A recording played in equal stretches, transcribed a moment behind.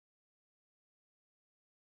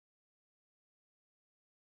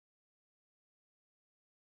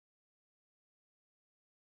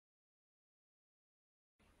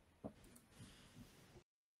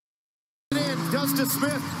Dustin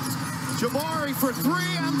Smith. Jabari for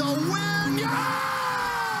three and the win.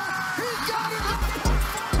 Yeah! He got it!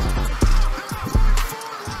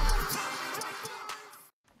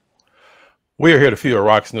 We are here to Fuel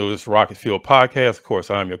Rockets News, Rocket Fuel Podcast. Of course,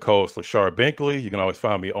 I'm your co-host, Lachard Binkley. You can always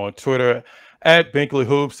find me on Twitter at Binkley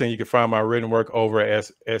Hoops, and you can find my written work over at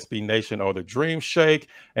SB Nation or The Dream Shake.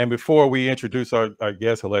 And before we introduce our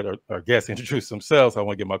guests, and let our guests introduce themselves, I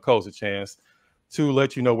want to give my co-host a chance to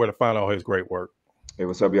let you know where to find all his great work. Hey,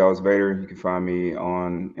 what's up, y'all? It's Vator. You can find me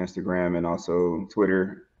on Instagram and also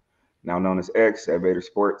Twitter, now known as X, at Vator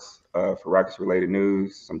Sports, for Rockets-related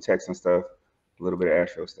news, some Texan stuff, a little bit of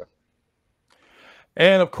Astro stuff.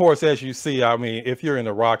 And, of course, as you see, I mean, if you're in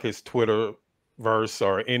the Rockets Twitter verse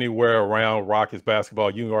or anywhere around Rockets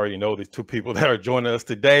basketball, you already know these two people that are joining us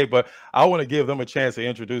today. But I want to give them a chance to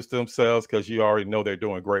introduce themselves because you already know they're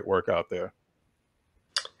doing great work out there.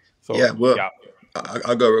 So, yeah.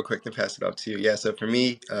 I'll go real quick and pass it off to you. Yeah, so for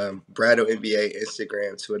me, Brado NBA,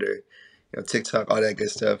 Instagram, Twitter, TikTok, all that good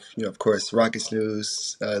stuff. Of course, Rockets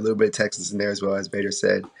news, a little bit of Texas in there as well, as Vader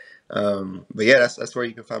said. But yeah, that's where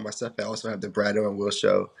you can find my stuff. I also have the Brado and Will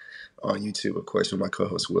show on YouTube, of course, with my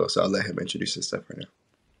co-host Will. So I'll let him introduce his stuff right now.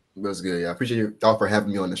 That's good. Yeah, I appreciate y'all for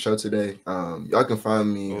having me on the show today. Y'all can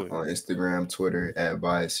find me on Instagram, Twitter at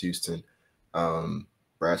Bias Houston.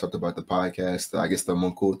 Brad talked about the podcast. I guess the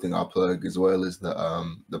one cool thing I'll plug as well is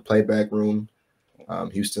the playback room,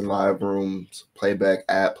 Houston Live Rooms, playback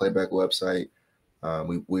app, playback website.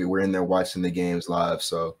 We're in there watching the games live.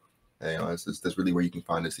 So that's really where you can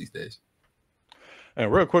find us these days.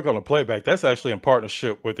 And real quick on the playback, that's actually in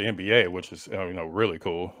partnership with the NBA, which is really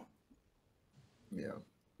cool. Yeah.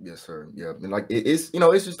 Yes, sir. Yeah. And like it's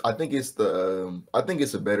it's just I think it's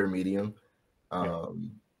a better medium.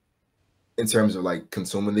 In terms of like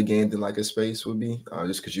consuming the game than like a space would be,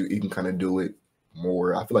 just because you can kind of do it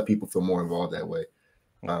more. I feel like people feel more involved that way.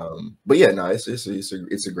 But yeah, no, it's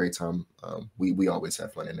a great time. We always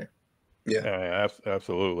have fun in there. Yeah,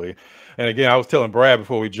 absolutely. And again, I was telling Brad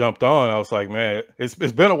before we jumped on, I was like, man, it's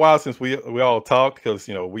been a while since we all talked because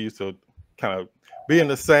we used to kind of be in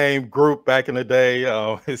the same group back in the day.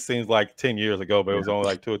 It seems like 10 years ago, but it was only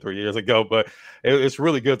like 2 or 3 years ago. But it's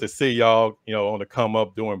really good to see y'all, on the come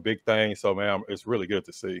up doing big things. So, man, it's really good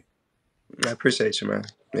to see. I appreciate you, man.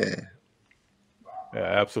 Yeah,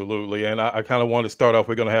 absolutely. And I kind of want to start off.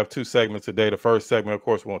 We're going to have 2 segments today. The first segment, of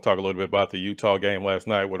course, we want to talk a little bit about the Utah game last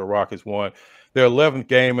night where the Rockets won their 11th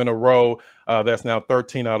game in a row. That's now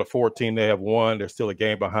 13 out of 14 they have won. They're still a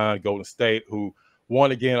game behind Golden State, who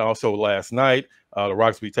won again also last night. The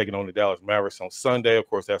Rockets will be taking on the Dallas Mavericks on Sunday. Of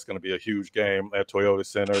course, that's going to be a huge game at Toyota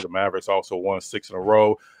Center. The Mavericks also won 6 in a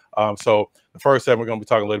row. So the first segment, we're going to be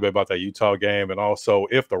talking a little bit about that Utah game and also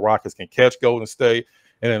if the Rockets can catch Golden State.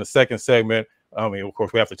 And then the second segment, of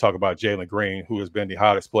course, we have to talk about Jalen Green, who has been the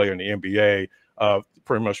hottest player in the NBA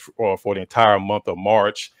pretty much for the entire month of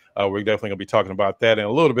March. We're definitely going to be talking about that and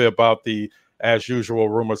a little bit about the, as usual,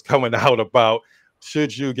 rumors coming out about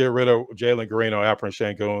should you get rid of Jalen Green or Alperen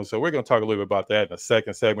Sengun. So we're going to talk a little bit about that in the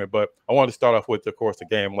second segment. But I wanted to start off with, of course, the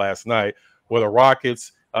game last night where the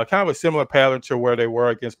Rockets, kind of a similar pattern to where they were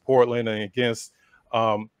against Portland and against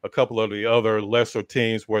a couple of the other lesser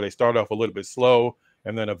teams where they started off a little bit slow.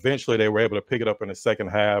 And then eventually they were able to pick it up in the second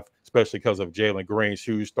half, especially because of Jalen Green's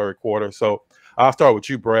huge third quarter. So I'll start with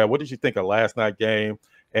you, Brad. What did you think of last night's game?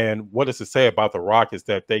 And what does it say about the Rockets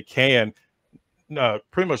that they can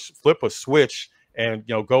pretty much flip a switch and,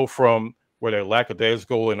 go from where they're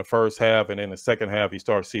lackadaisical in the first half and in the second half, you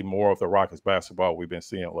start to see more of the Rockets basketball we've been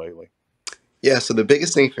seeing lately? Yeah, so the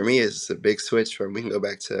biggest thing for me is a big switch from, we can go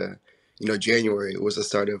back to, January. It was the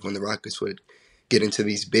start of when the Rockets would get into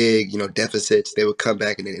these big, deficits. They would come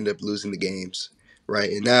back and then end up losing the games,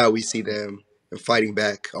 right? And now we see them fighting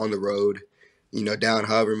back on the road, down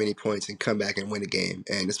however many points and come back and win a game.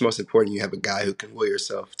 And it's most important you have a guy who can will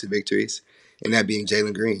yourself to victories, and that being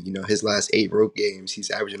Jalen Green. His last 8 road games,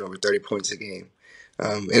 he's averaging over 30 points a game.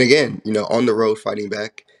 And again, on the road fighting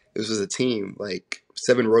back, this was a team like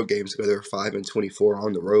 7 road games ago, they were 5-24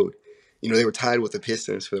 on the road. They were tied with the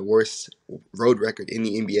Pistons for the worst road record in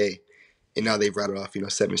the NBA. And now they've rattled off,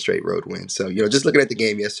 7 straight road wins. So, just looking at the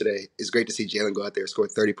game yesterday, it's great to see Jalen go out there, score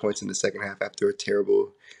 30 points in the second half after a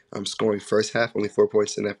terrible scoring first half, only 4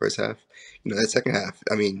 points in that first half. That second half,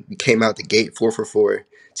 he came out the gate 4 for 4,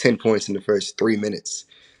 10 points in the first 3 minutes.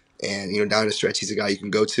 And, down the stretch, he's a guy you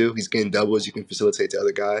can go to. He's getting doubles. You can facilitate to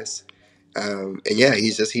other guys. And yeah,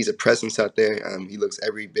 he's a presence out there. He looks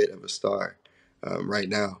every bit of a star right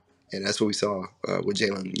now. And that's what we saw with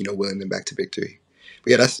Jalen, willing them back to victory.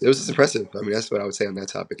 But yeah, it was just impressive. That's what I would say on that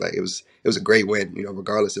topic. Like it was a great win,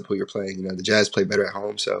 regardless of who you're playing. The Jazz play better at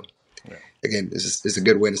home, so again, it's a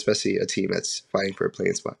good win, especially a team that's fighting for a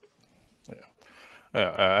playing spot.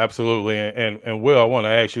 Absolutely. And Will, I want to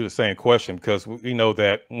ask you the same question, because we know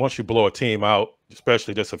that once you blow a team out,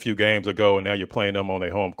 especially just a few games ago, and now you're playing them on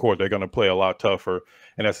their home court, they're going to play a lot tougher.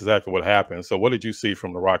 And that's exactly what happened. So what did you see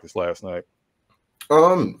from the Rockets last night?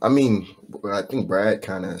 I mean, I think Brad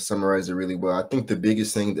kind of summarized it really well. I think the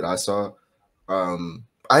biggest thing that I saw,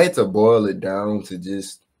 I had to boil it down to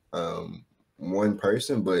just one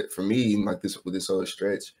person, but for me, like with this whole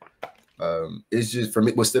stretch, it's just, for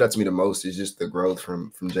me, what stood out to me the most is just the growth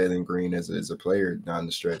from Jalen Green as a player down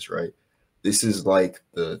the stretch, right? This is like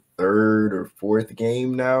the third or fourth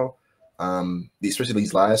game now, especially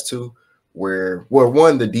these last two, where, well,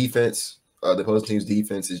 one, the defense, the opposing team's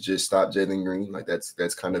defense is just stop Jalen Green. Like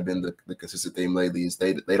that's kind of been the consistent theme lately, is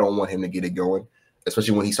they don't want him to get it going,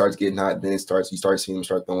 especially when he starts getting hot. Then you start seeing him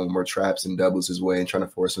start throwing more traps and doubles his way and trying to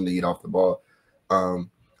force him to get off the ball.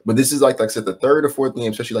 But this is like I said, the third or fourth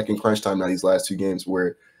game, especially like in crunch time now, these last two games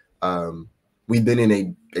where we've been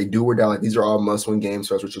in a do or die. Like these are all must-win games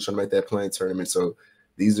for us. We're just trying to make that playing tournament. So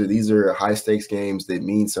these are high-stakes games that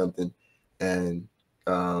mean something. And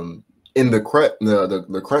in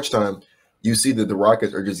the crunch time, you see that the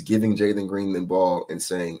Rockets are just giving Jalen Green the ball and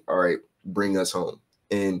saying, all right, bring us home.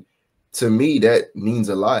 And to me, that means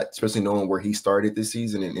a lot, especially knowing where he started this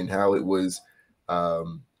season and how it was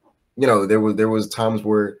there was times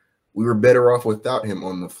where we were better off without him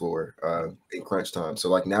on the floor in crunch time. So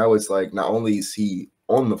like now it's like not only is he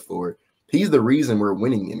on the floor, he's the reason we're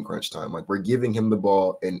winning in crunch time. Like we're giving him the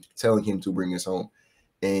ball and telling him to bring us home.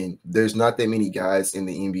 And there's not that many guys in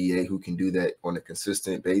the NBA who can do that on a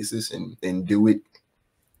consistent basis and do it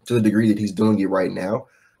to the degree that he's doing it right now.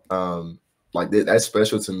 Like that's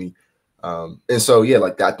special to me. And so, yeah,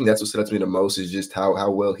 like I think that's what stood out to me the most is just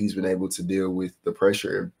how well he's been able to deal with the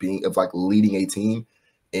pressure of like leading a team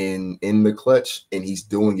in the clutch, and he's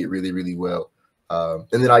doing it really, really well. And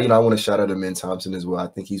then I want to shout out amenthompson as well. I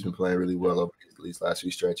think he's been playing really well over these last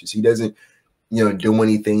few stretches. He doesn't, do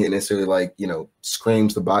anything that necessarily like,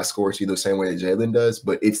 screams the box score to you the same way that Jalen does,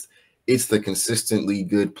 but it's the consistently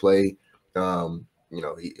good play, he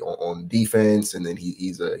on defense, and then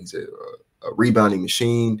he's a rebounding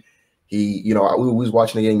machine. He, we was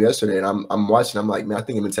watching the game yesterday, and I'm watching. I'm like, man, I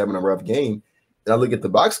think Emmitt's having a rough game. And I look at the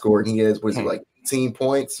box score, and he has like 18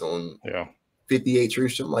 points on 58 true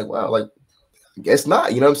shooting. I'm like, wow, like I guess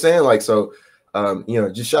not. You know what I'm saying? Like so,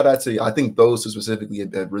 just shout out to you. I think those two specifically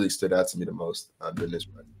have really stood out to me the most during this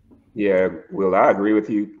run. Yeah, Will, I agree with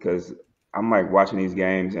you because I'm like watching these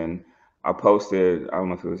games, and I posted, I don't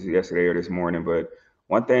know if it was yesterday or this morning, but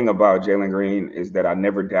one thing about Jalen Green is that I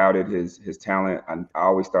never doubted his talent. I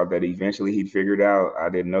always thought that eventually he'd figure it out. I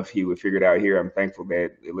didn't know if he would figure it out here. I'm thankful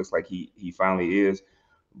that it looks like he finally is.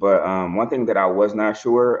 But one thing that I was not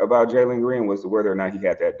sure about Jalen Green was whether or not he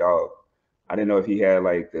had that dog. I didn't know if he had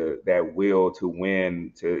like that will to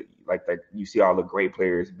win, to like you see all the great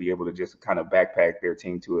players be able to just kind of backpack their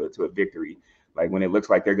team to a victory. Like when it looks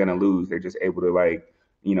like they're gonna lose, they're just able to like,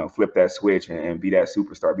 flip that switch and be that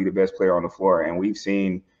superstar, be the best player on the floor. And we've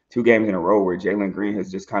seen 2 games in a row where Jalen Green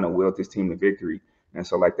has just kind of willed this team to victory. And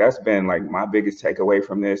so like that's been like my biggest takeaway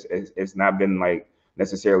from this. It's not been like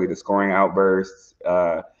necessarily the scoring outbursts.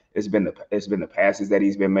 It's been the passes that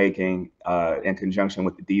he's been making in conjunction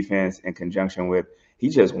with the defense, in conjunction with he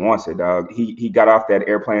just wants it, dog. He got off that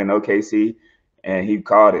airplane in OKC and he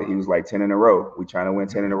called it. He was like 10 in a row. We trying to win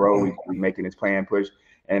 10 in a row. We making his plan push.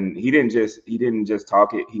 And he didn't just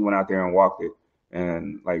talk it. He went out there and walked it.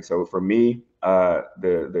 And like so for me,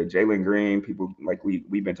 the Jalen Green, people like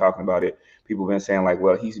we've been talking about it. People have been saying like,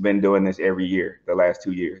 well, he's been doing this every year, the last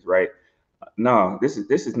 2 years, right? No, this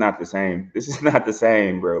is not the same. This is not the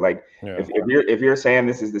same, bro. Like if you're saying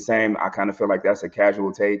this is the same, I kind of feel like that's a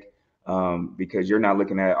casual take because you're not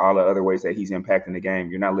looking at all the other ways that he's impacting the game.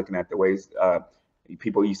 You're not looking at the ways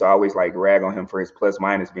people used to always like rag on him for his plus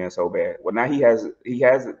minus being so bad. Well, now he has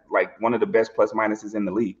like one of the best plus minuses in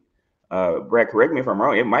the league. Brad, correct me if I'm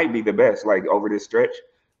wrong. It might be the best like over this stretch.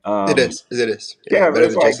 It is. Yeah, but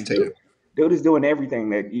it's like Jason Tatum. Dude is doing everything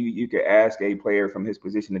that you could ask a player from his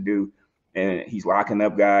position to do. And he's locking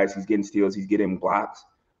up guys. He's getting steals. He's getting blocks.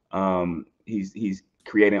 He's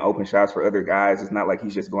creating open shots for other guys. It's not like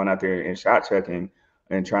he's just going out there and shot checking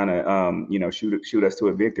and trying to shoot us to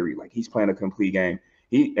a victory. Like he's playing a complete game.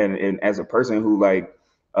 And as a person who like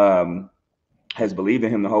has believed in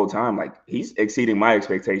him the whole time, like he's exceeding my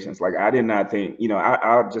expectations. Like I did not think,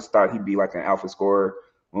 I just thought he'd be like an alpha scorer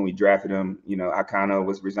when we drafted him. I kind of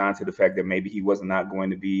was resigned to the fact that maybe he was not going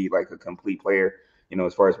to be like a complete player.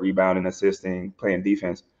 As far as rebounding, assisting, playing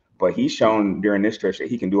defense. But he's shown during this stretch that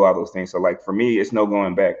he can do all those things. So, like, for me, it's no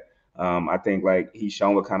going back. I think like he's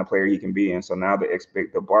shown what kind of player he can be, and so now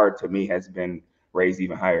the bar to me has been raised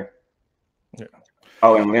even higher. Yeah.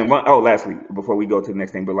 Oh, and lastly, before we go to the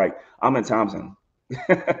next thing, but like Amenthompson,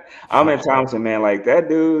 Amenthompson, man, like that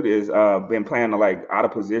dude is been playing like out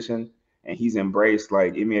of position, and he's embraced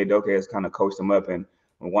like Ime Udoka has kind of coached him up and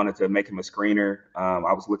wanted to make him a screener.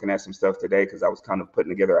 I was looking at some stuff today because I was kind of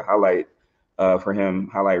putting together a highlight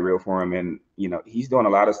highlight reel for him, and he's doing a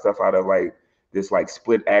lot of stuff out of like this like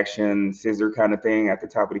split action scissor kind of thing at the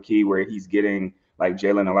top of the key where he's getting like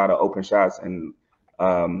Jalen a lot of open shots, and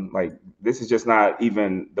like this is just not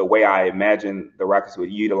even the way I imagined the Rockets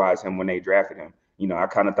would utilize him when they drafted him. I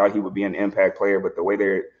kind of thought he would be an impact player, but the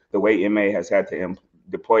way MA has had to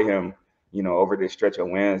deploy him, over this stretch of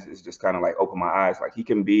wins is just kind of like opened my eyes. Like he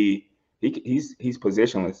can be, he's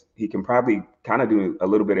positionless. He can probably kind of do a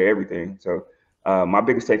little bit of everything. So my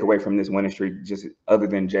biggest takeaway from this winning streak, just other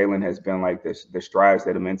than Jalen, has been like the strides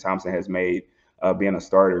that Amenthompson has made being a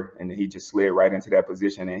starter, and he just slid right into that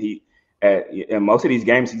position. And in most of these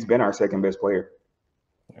games, he's been our second best player.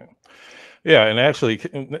 Yeah, and actually,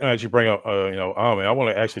 as you bring up, Amen, I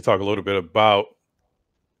want to actually talk a little bit about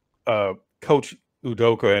Coach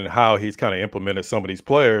Udoka and how he's kind of implemented some of these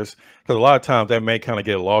players, because a lot of times that may kind of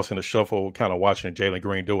get lost in the shuffle, kind of watching Jalen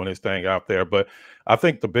Green doing his thing out there. But I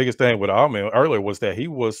think the biggest thing with Amen earlier was that he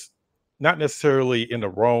was not necessarily in the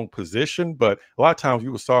wrong position, but a lot of times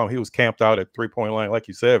you saw him, he was camped out at 3-point line, like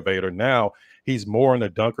you said, Vader. Now he's more in the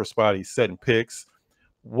dunker spot. He's setting picks.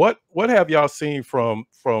 What have y'all seen from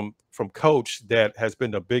Coach that has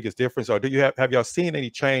been the biggest difference, or have y'all seen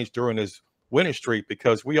any change during this winning streak?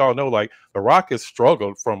 Because we all know like the Rockets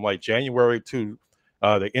struggled from like January to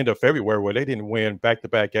the end of February, where they didn't win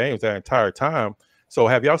back-to-back games that entire time. So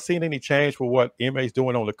have y'all seen any change for what Ime's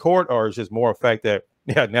doing on the court, or is just more a fact that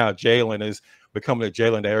now Jalen is becoming the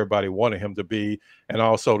Jalen that everybody wanted him to be, and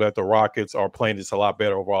also that the Rockets are playing just a lot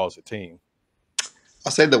better overall as a team?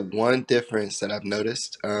 I'll say the one difference that I've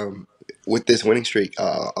noticed with this winning streak,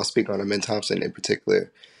 I'll speak on Amenthompson in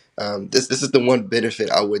particular. This is the one benefit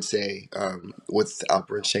I would say with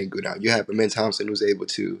Alperen Sengun. Now you have Amenthompson who's able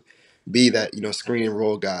to be that screen and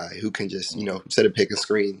roll guy who can just set a pick and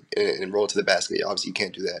screen and roll to the basket. Obviously you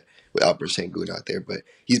can't do that with Alperen Sengun out there, but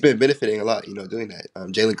he's been benefiting a lot doing that.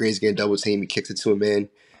 Jalen Green's getting double team, he kicks it to him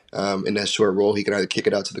in that short roll. He can either kick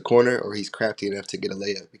it out to the corner or he's crafty enough to get a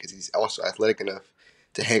layup because he's also athletic enough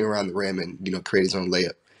to hang around the rim and create his own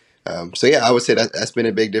layup. So yeah, I would say that's been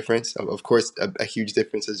a big difference. Of course, a huge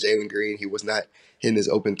difference is Jalen Green. He was not hitting his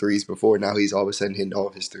open threes before. Now he's all of a sudden hitting all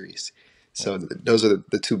of his threes. So those are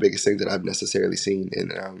the two biggest things that I've necessarily seen.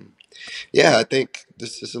 And yeah, I think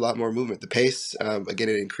there's just a lot more movement. The pace, again,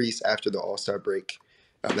 it increased after the All-Star break.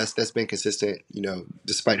 That's been consistent,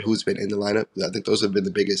 despite who's been in the lineup. I think those have been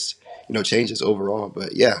the biggest, changes overall.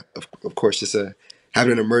 But yeah, of course, just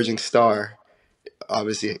having an emerging star,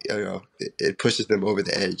 obviously, it pushes them over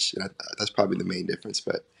the edge. And that's probably the main difference.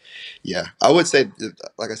 But yeah, I would say,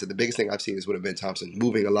 like I said, the biggest thing I've seen is with Amenthompson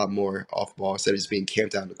moving a lot more off ball instead of just being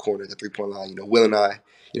camped out in the corner at the 3-point line. Will and I,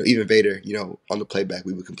 even Vader, on the playback,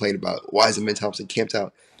 we would complain about why is Amenthompson camped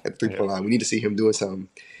out at the 3-point line? We need to see him doing something.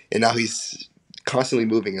 And now he's constantly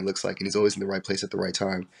moving, it looks like, and he's always in the right place at the right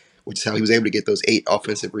time, which is how he was able to get those 8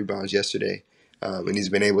 offensive rebounds yesterday. And he's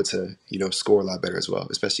been able to, score a lot better as well,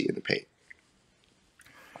 especially in the paint.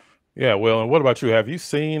 Yeah, well, and what about you? Have you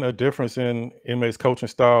seen a difference in Ime's coaching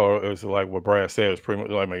style, or is it like what Brad said? It's pretty much,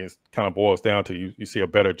 it kind of boils down to you see a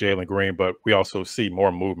better Jalen Green, but we also see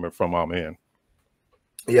more movement from Amen.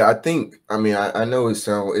 Yeah, I think. I know it's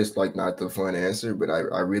like not the fun answer, but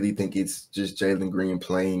I really think it's just Jalen Green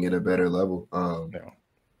playing at a better level.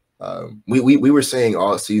 We were saying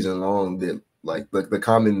all season long that like the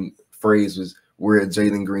common phrase was we're a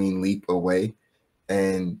Jalen Green leap away,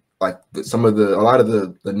 and like a lot of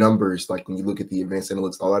the numbers, like when you look at the advanced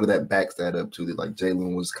analytics, a lot of that backs that up to that like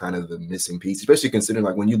Jalen was kind of the missing piece, especially considering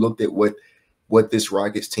like when you looked at what this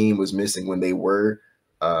Rockets team was missing when they were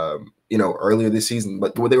earlier this season,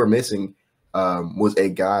 but what they were missing was a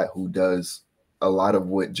guy who does a lot of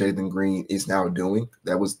what Jalen Green is now doing.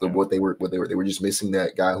 That was what they were just missing,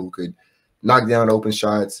 that guy who could knock down open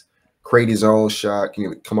shots, create his own shot,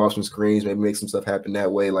 come off some screens, maybe make some stuff happen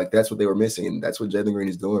that way. Like that's what they were missing, and that's what Jalen Green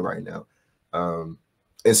is doing right now.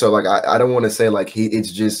 And so like I don't want to say like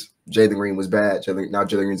it's just Jalen Green was bad. Now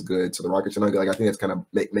Jalen Green's good, so the Rockets are not good. Like I think that's kind of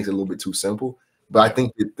makes it a little bit too simple. But I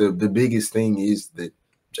think that the biggest thing is that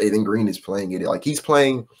Jalen Green is playing it. Like he's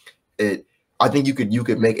playing it. I think you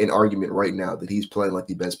could make an argument right now that he's playing like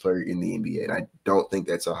the best player in the NBA, and I don't think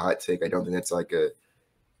that's a hot take. I don't think that's like a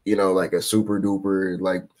like a super duper,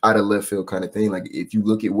 like out of left field kind of thing. Like if you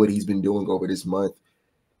look at what he's been doing over this month,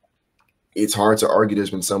 it's hard to argue there's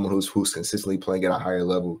been someone who's consistently playing at a higher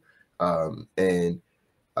level, and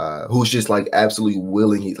who's just like absolutely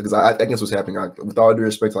willing. Because I think that's what's happening. With all due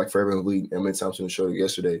respect to like Fred VanVleet and amenthompson showed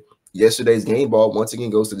yesterday, yesterday's game ball once again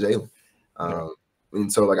goes to Jalen.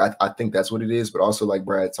 And so like I think that's what it is. But also like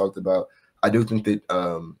Brad talked about, I do think that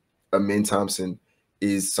amenthompson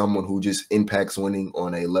is someone who just impacts winning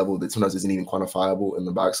on a level that sometimes isn't even quantifiable in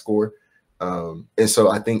the box score. And so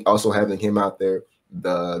I think also having him out there,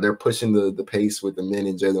 they're pushing the pace with the men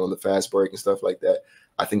and Jalen on the fast break and stuff like that.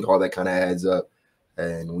 I think all that kind of adds up,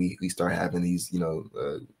 and we start having these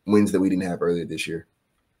wins that we didn't have earlier this year.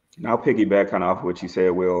 And I'll piggyback kind of off what you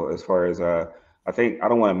said, Will, as far as I think I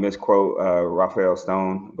don't want to misquote Raphael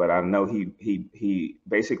Stone, but I know he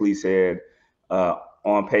basically said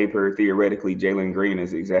on paper, theoretically, Jalen Green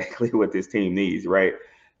is exactly what this team needs, right?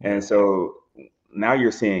 And so now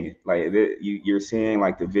you're seeing it, like you're seeing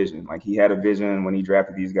like the vision. Like he had a vision when he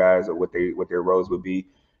drafted these guys of what their roles would be,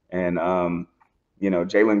 and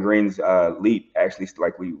Jalen Green's leap actually,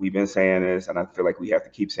 like we've been saying this, and I feel like we have to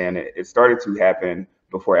keep saying it. It started to happen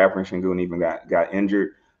before Alperen Sengun even got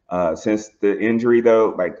injured. Since the injury,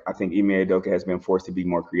 though, like I think Ime Udoka has been forced to be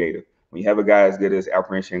more creative. When you have a guy as good as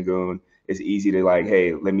Alperen Sengun, it's easy to like,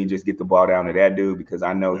 hey, let me just get the ball down to that dude because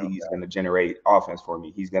I know he's going to generate offense for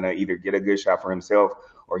me. He's going to either get a good shot for himself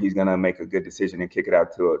or he's going to make a good decision and kick it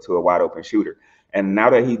out to a wide open shooter. And now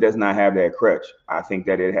that he does not have that crutch, I think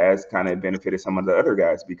that it has kind of benefited some of the other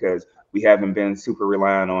guys because we haven't been super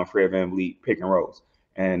reliant on Fred VanVleet pick and rolls.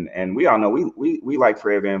 And we all know we like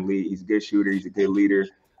Fred VanVleet. He's a good shooter. He's a good leader.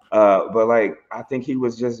 But like I think he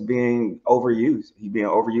was just being overused. He's being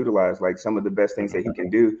overutilized. Like some of the best things that he can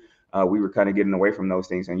do, we were kind of getting away from those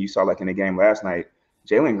things. And you saw like in the game last night,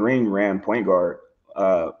 Jalen Green ran point guard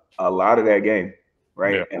a lot of that game,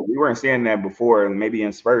 right? Yeah. And we weren't seeing that before, and maybe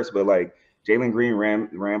in spurts, but like Jalen Green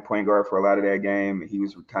ran point guard for a lot of that game. He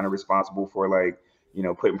was kind of responsible for like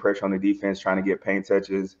putting pressure on the defense, trying to get paint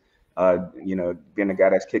touches. Being the guy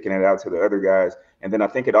that's kicking it out to the other guys. And then I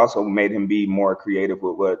think it also made him be more creative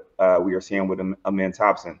with what we are seeing with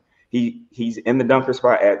amenthompson. He's in the dunker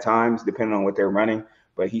spot at times, depending on what they're running,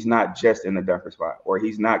 but he's not just in the dunker spot, or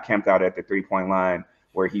he's not camped out at the 3-point line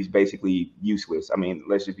where he's basically useless. I mean,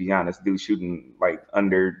 let's just be honest, dude's shooting like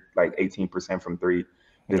under like 18% from three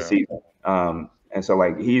this season. And so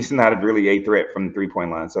like he's not really a threat from the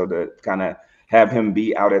 3-point line. So to kind of have him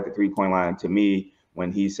be out at the 3-point line, to me, when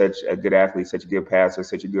he's such a good athlete, such a good passer,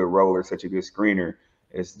 such a good roller, such a good screener,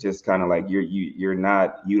 it's just kind of like you're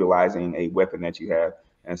not utilizing a weapon that you have.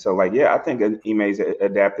 And so like, yeah, I think Ime's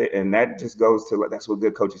adapted, and that just goes to that's what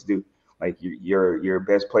good coaches do. Like your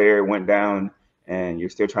best player went down and you're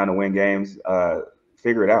still trying to win games,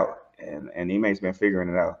 figure it out. And Ime's been figuring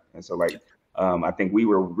it out. And so like, I think we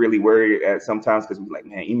were really worried at sometimes because we were like,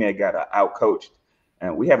 man, Ime got out coached.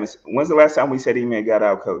 And we haven't, when's the last time we said Ime got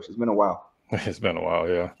out coached? It's been a while. It's been a while,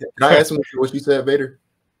 yeah. Can I ask him what you said, Vader?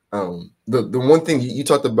 The one thing you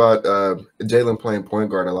talked about Jalen playing point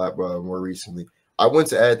guard a lot more recently. I want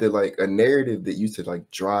to add that like a narrative that used to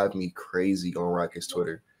like drive me crazy on Rockets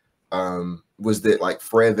Twitter was that like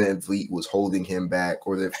Fred VanVleet was holding him back,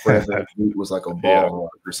 or that Fred VanVleet was like a ball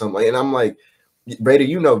or something. And I'm like,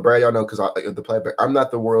 Vader, Brad, y'all know because the playback. I'm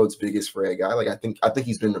not the world's biggest Fred guy. Like I think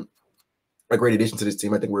he's been a great addition to this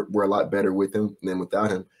team. I think we're a lot better with him than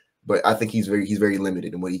without him. But I think he's very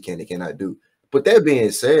limited in what he can and cannot do. But that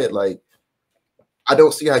being said, like I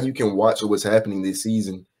don't see how you can watch what's happening this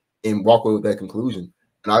season and walk away with that conclusion.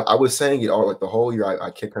 And I was saying it all like the whole year.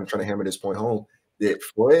 I kept kind of trying to hammer this point home that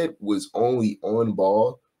Fred was only on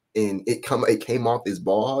ball, and it came off as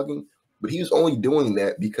ball hogging, but he was only doing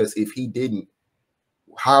that because if he didn't,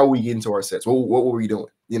 how are we getting to our sets? What were we doing?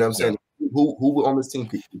 You know what I'm saying? Who on this team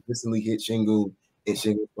could consistently hit Sengun and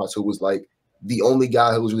Sengun spots, who was like the only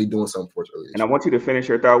guy who was really doing something for us earlier. And I want you to finish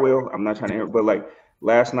your thought, Will. I'm not trying to hear, but like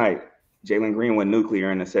last night, Jalen Green went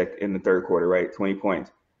nuclear in the third quarter, right? 20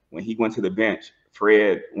 points. When he went to the bench,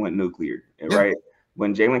 Fred went nuclear, right?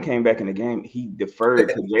 When Jalen came back in the game, he deferred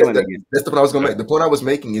to Jalen again. That's the point I was going to make. The point I was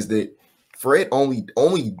making is that Fred the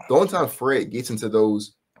only time Fred gets into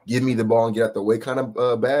those give me the ball and get out the way kind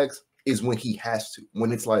of bags is when he has to.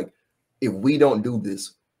 When it's like, if we don't do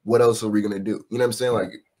this, what else are we going to do? You know what I'm saying?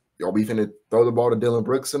 Like, are we finna throw the ball to Dylan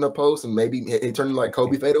Brooks in the post and maybe it turn like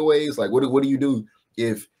Kobe fadeaways? Like, what do you do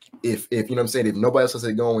if you know what I'm saying? If nobody else has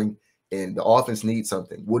it going and the offense needs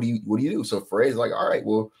something, what do you do? So Fred's like, all right,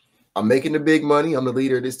 well, I'm making the big money. I'm the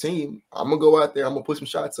leader of this team. I'm gonna go out there. I'm gonna put some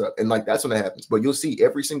shots up, and like that's when it happens. But you'll see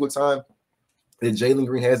every single time that Jalen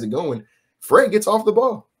Green has it going, Fred gets off the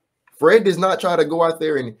ball. Fred does not try to go out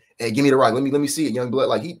there and hey, give me the rock. Let me see it, young blood.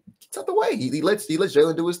 Like he gets out the way. He lets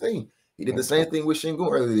Jalen do his thing. He did the same thing with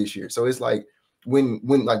Sengun earlier this year. So it's like when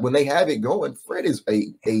they have it going, Fred is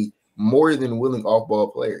a more than willing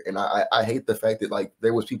off-ball player. And I hate the fact that like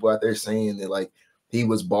there was people out there saying that like he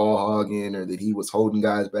was ball hogging or that he was holding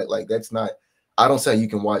guys back. Like that's not. I don't say you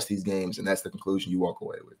can watch these games and that's the conclusion you walk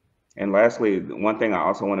away with. And lastly, one thing I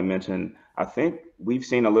also want to mention, I think we've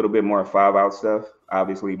seen a little bit more 5-out stuff,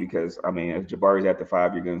 obviously, because, I mean, if Jabari's at the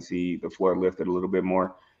 5, you're going to see the floor lifted a little bit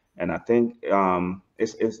more. And I think they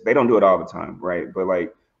don't do it all the time, right? But,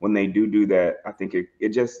 like, when they do that, I think it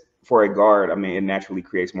just, for a guard, I mean, it naturally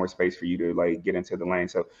creates more space for you to, like, get into the lane.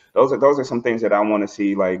 So those are some things that I want to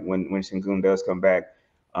see, like, when Sengun does come back.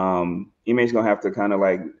 Ime's going to have to kind of,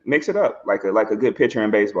 like, mix it up, like a good pitcher in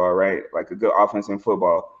baseball, right? Like a good offense in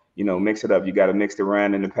football. You know, mix it up. You got to mix the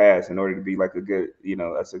run and the pass in order to be like a good, you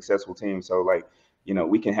know, a successful team. So like, you know,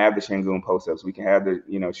 we can have the Sengun post-ups. We can have the,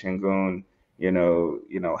 you know, Sengun, you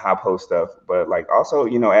know, high post stuff. But like also,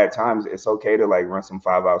 you know, at times it's okay to like run some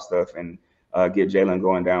 5-out stuff and get Jalen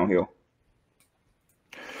going downhill.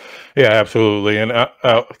 Yeah, absolutely. And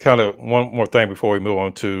kind of one more thing before we move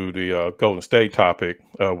on to the Golden State topic,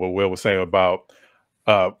 what Will was saying about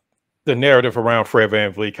the narrative around Fred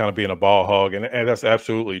VanVleet kind of being a ball hog. And that's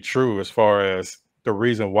absolutely true as far as the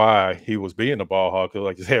reason why he was being a ball hog.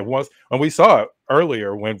 Like you said, once when we saw it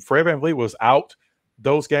earlier, when Fred VanVleet was out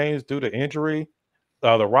those games due to injury,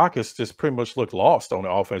 the Rockets just pretty much looked lost on the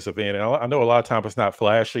offensive end. And I know a lot of times it's not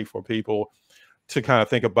flashy for people to kind of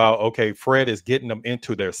think about, okay, Fred is getting them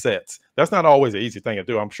into their sets. That's not always an easy thing to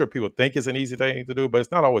do. I'm sure people think it's an easy thing to do, but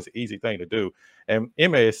it's not always an easy thing to do. And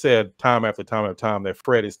Ime has said time after time after time that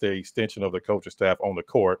Fred is the extension of the coaching staff on the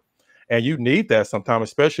court. And you need that sometimes,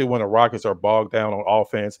 especially when the Rockets are bogged down on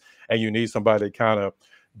offense and you need somebody to kind of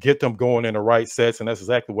get them going in the right sets. And that's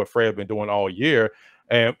exactly what Fred been doing all year.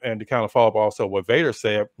 And to kind of follow up also what Vader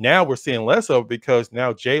said, now we're seeing less of it because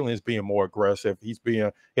now Jalen is being more aggressive. He's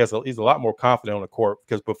a lot more confident on the court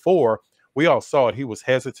because before we all saw it, he was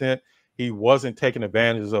hesitant. He wasn't taking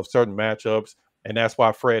advantage of certain matchups. And that's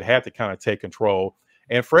why Fred had to kind of take control.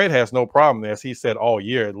 And Fred has no problem, as he said all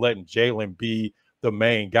year, letting Jalen be the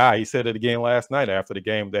main guy. He said it again last night after the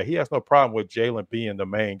game that he has no problem with Jalen being the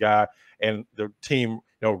main guy and the team, you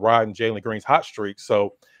know, riding Jalen Green's hot streak.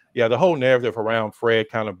 So, yeah, the whole narrative around Fred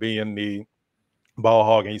kind of being the ball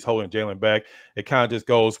hog and he's holding Jalen back, it kind of just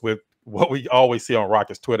goes with what we always see on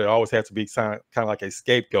Rockets Twitter. It always has to be kind of like a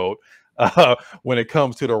scapegoat when it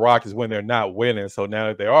comes to the Rockets when they're not winning. So now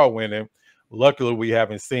that they are winning, luckily we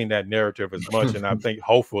haven't seen that narrative as much. And I think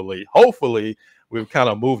hopefully we've kind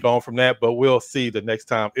of moved on from that. But we'll see the next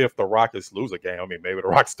time if the Rockets lose a game. I mean, maybe the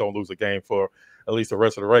Rockets don't lose a game for at least the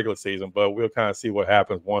rest of the regular season, but we'll kind of see what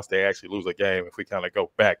happens once they actually lose a game if we kind of go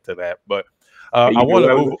back to that. But I want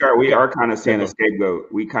to move. We are kind of seeing a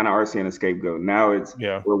scapegoat. We kind of are seeing a scapegoat. Now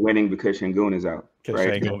we're winning because Sengun is out.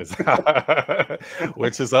 Right? Sengun is out,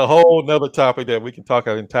 which is a whole nother topic that we can talk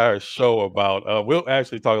an entire show about. We'll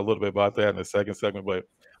actually talk a little bit about that in the second segment,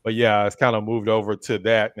 but yeah, it's kind of moved over to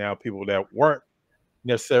that now. People that weren't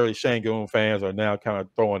necessarily Sengun fans are now kind of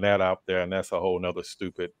throwing that out there, and that's a whole nother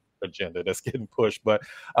stupid agenda that's getting pushed. But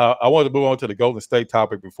I wanted to move on to the Golden State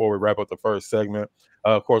topic before we wrap up the first segment.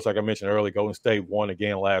 Of course, like I mentioned earlier, Golden State won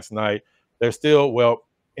again last night. They're still, well,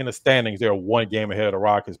 in the standings, they're one game ahead of the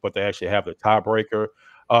Rockets, but they actually have the tiebreaker.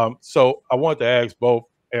 So I wanted to ask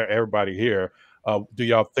everybody here, do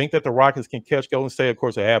y'all think that the Rockets can catch Golden State? Of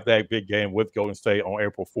course, they have that big game with Golden State on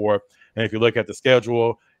April 4th. And if you look at the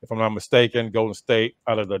schedule, if I'm not mistaken, Golden State,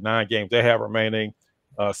 out of the 9 games they have remaining,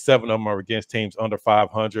 7 of them are against teams under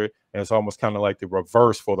 500, and it's almost kind of like the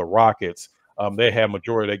reverse for the Rockets. They have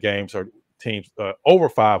majority of their games are teams over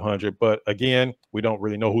 500, but again, we don't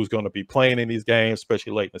really know who's going to be playing in these games,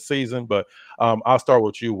 especially late in the season. But I'll start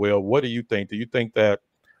with you, Will. What do you think? Do you think that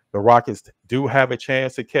the Rockets do have a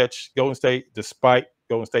chance to catch Golden State despite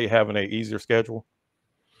Golden State having an easier schedule?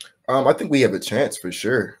 I think we have a chance for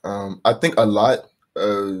sure. I think a lot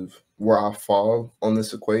of where I fall on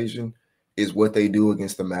this equation is what they do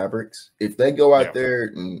against the Mavericks. If they go out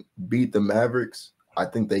there and beat the Mavericks, I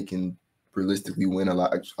think they can realistically win a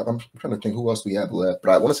lot. I'm trying to think who else we have left,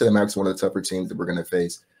 but I want to say the Mavericks are one of the tougher teams that we're going to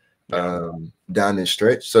face down this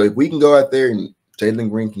stretch. So if we can go out there and Jalen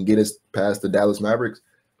Green can get us past the Dallas Mavericks,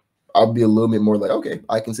 I'll be a little bit more like, okay,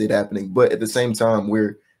 I can see it happening. But at the same time,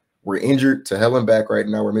 we're injured to hell and back right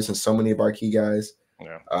now. We're missing so many of our key guys.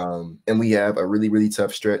 And we have a really, really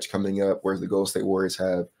tough stretch coming up, whereas the Golden State Warriors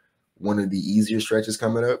have one of the easier stretches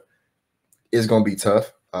coming up. It's going to be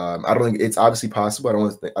tough. I don't think it's obviously possible. I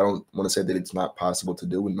don't want to say that it's not possible to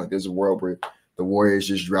do. And like, there's a world where the Warriors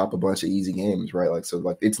just drop a bunch of easy games, right? Like, so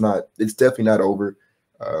like it's definitely not over.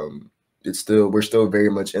 we're still very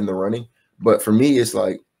much in the running. But for me, it's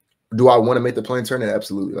like, do I want to make the play-in tournament?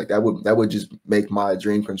 Absolutely. Like that would just make my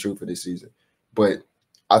dream come true for this season. But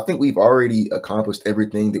I think we've already accomplished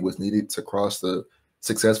everything that was needed to cross the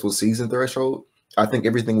successful season threshold. I think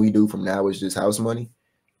everything we do from now is just house money.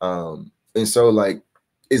 And so, like,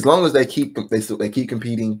 as long as they keep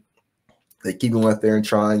competing, they keep going out there and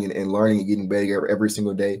trying and learning and getting better every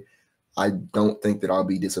single day, I don't think that I'll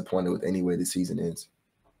be disappointed with any way the season ends.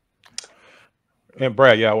 And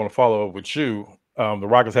Brad, I want to follow up with you. The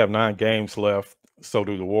Rockets have 9 games left. So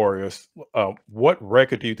do the Warriors. What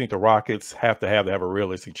record do you think the Rockets have to have a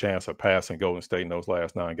realistic chance of passing Golden State in those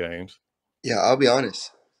last 9 games? Yeah, I'll be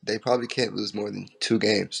honest. They probably can't lose more than 2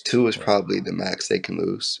 games. 2 is probably the max they can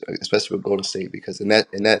lose, especially with Golden State, because in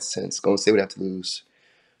that sense, Golden State would have to lose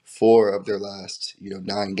 4 of their last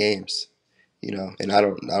 9 games. And I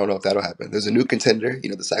don't know if that'll happen. There's a new contender.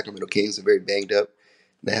 The Sacramento Kings are very banged up.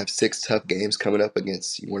 They have 6 tough games coming up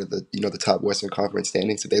against one of the the top Western Conference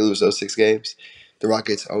standings. If they lose those 6 games, the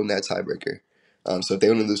Rockets own that tiebreaker. So if they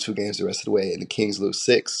only lose 2 games the rest of the way, and the Kings lose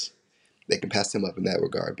 6, they can pass them up in that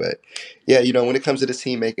regard. But yeah, when it comes to this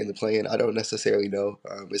team making the play-in, I don't necessarily know.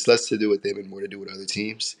 It's less to do with them and more to do with other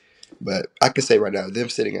teams. But I can say right now, them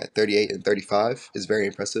sitting at 38 and 35 is very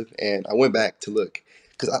impressive. And I went back to look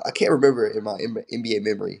because I can't remember in my NBA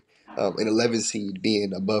memory an 11 seed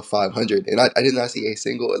being above 500, and I did not see a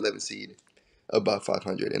single 11 seed above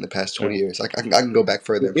 500 in the past 20 years. I can go back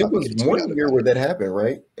further. It was one year where that happened,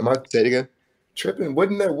 right? Am I say it again? Tripping?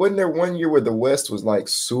 Wasn't there one year where the West was like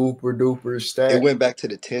super duper stacked? It went back to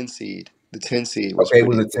the 10 seed. The 10 seed was okay.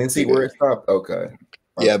 Was the 10 seed where it stopped? Okay.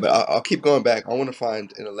 Yeah, but I'll keep going back. I want to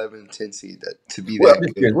find an 11-10 seed to be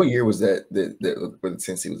that good. What year was that where the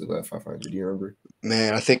 10 seed was above 500? Do you remember?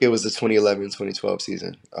 Man, I think it was the 2011-2012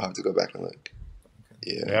 season. I'll have to go back and look.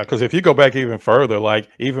 Yeah, because if you go back even further, like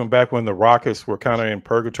even back when the Rockets were kind of in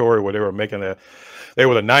purgatory, where they were making they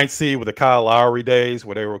were the 9th seed with the Kyle Lowry days,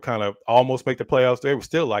 where they were kind of almost make the playoffs. They were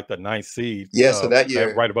still like the 9th seed. Yeah, so that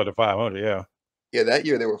year, right above the 500. Yeah. Yeah, that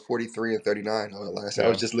year they were 43 and 39. I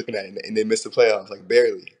was just looking at it, and they missed the playoffs like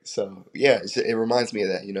barely. So yeah, it reminds me of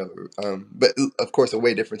that, But of course, a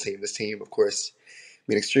way different team. This team, of course,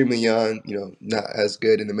 being extremely young, not as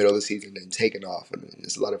good in the middle of the season, and taking off. I mean,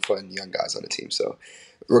 there's a lot of fun young guys on the team. So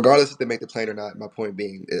regardless if they make the play or not, my point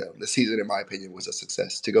being, the season, in my opinion, was a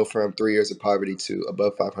success. To go from 3 years of poverty to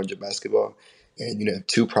above 500 basketball, and have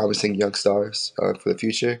 2 promising young stars for the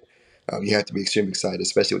future, you have to be extremely excited,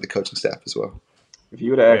 especially with the coaching staff as well. If you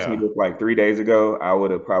would have asked me this like 3 days ago, I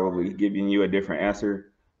would have probably given you a different answer.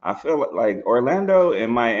 I feel like Orlando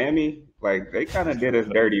and Miami, like they kind of did us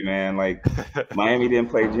dirty, man. Like Miami didn't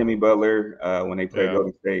play Jimmy Butler when they played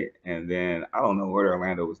Golden State, and then I don't know what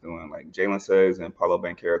Orlando was doing. Like Jalen Suggs and Paulo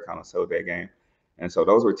Banchero kind of sold that game, and so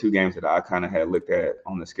those were 2 games that I kind of had looked at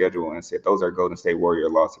on the schedule and said those are Golden State Warrior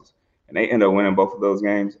losses, and they ended up winning both of those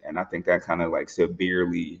games, and I think that kind of like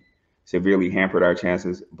severely hampered our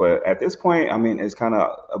chances. But at this point, I mean, it's kind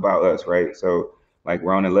of about us, right? So like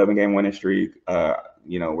we're on an 11-game winning streak.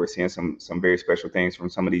 We're seeing some very special things from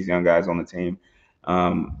some of these young guys on the team.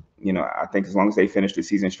 I think as long as they finish the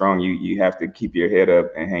season strong, you have to keep your head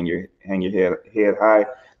up and hang your head high,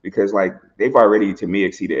 because like they've already, to me,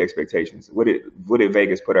 exceeded expectations. What did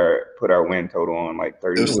Vegas put our win total on? Like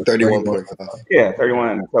 30? It was 31.5. Yeah,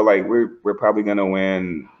 31. So like we're probably gonna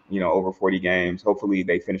win, over 40 games. Hopefully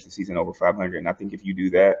they finish the season over 500. And I think if you do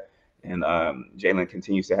that, and Jalen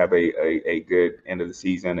continues to have a good end of the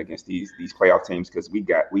season against these playoff teams, because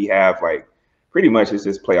we have like pretty much it's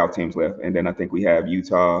just playoff teams left, and then I think we have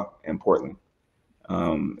Utah and Portland.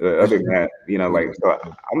 Other than that, so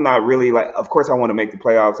I'm not really like. Of course, I want to make the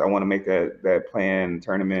playoffs. I want to make that play-in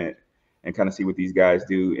tournament and kind of see what these guys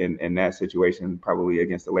do in that situation, probably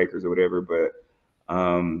against the Lakers or whatever. But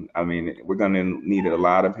I mean, we're gonna need a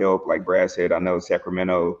lot of help. Like Brad said, I know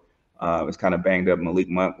Sacramento is kind of banged up. Malik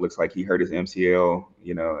Monk looks like he hurt his MCL,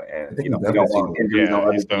 and we don't want injuries on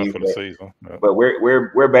other teams. For the season. Yeah. But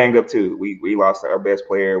we're banged up too. We lost our best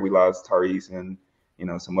player. We lost Tyrese and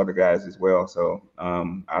some other guys as well. So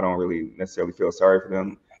I don't really necessarily feel sorry for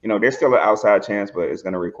them. There's still an outside chance, but it's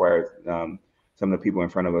going to require some of the people in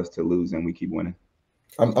front of us to lose, and we keep winning.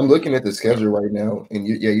 I'm looking at the schedule right now, and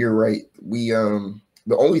you're right. We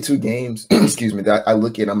the only 2 games, excuse me, that I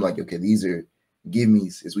look at, I'm like, okay, these are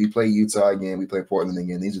gimmies. Is we play Utah again, we play Portland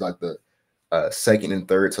again. These are like the second and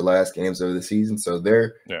third to last games of the season. So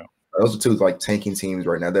those are 2 like tanking teams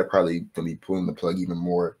right now. They're probably gonna be pulling the plug even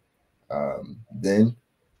more then.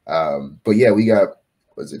 But yeah, we got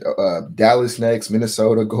Dallas next,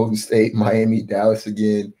 Minnesota, Golden State, Miami, Dallas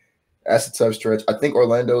again. That's a tough stretch. I think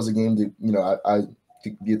Orlando's a game that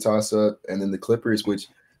could be a toss up, and then the Clippers, which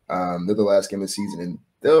they're the last game of the season, and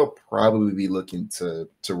they'll probably be looking to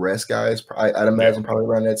rest guys. I'd imagine probably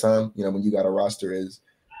around that time. You know, when you got a roster as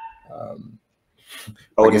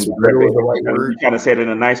I guess brittle is the right word. You kind of said it in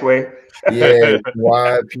a nice way. Yeah,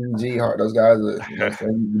 wide, PG, hard. Those guys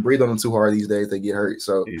are, you breathe on them too hard these days, they get hurt.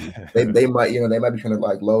 So they might be trying to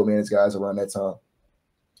like load manage guys around that time.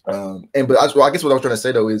 But I guess what I was trying to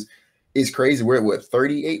say though is it's crazy. We're at what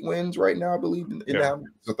 38 wins right now, I believe in now.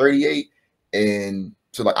 So 38, and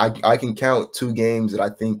so like I can count 2 games that I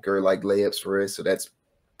think are like layups for us. So that's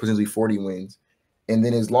potentially 40 wins. And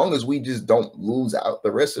then as long as we just don't lose out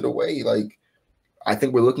the rest of the way, like I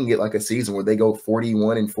think we're looking at like a season where they go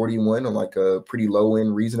 41-41 on like a pretty low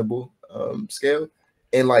end reasonable scale.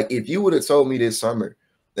 And like if you would have told me this summer,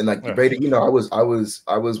 then like Vader, you know, I was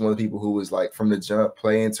one of the people who was like from the jump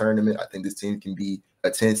playing tournament. I think this team can be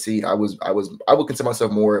a 10 seed. I would consider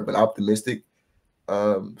myself more of an optimistic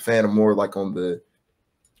fan, or more like on the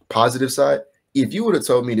positive side. If you would have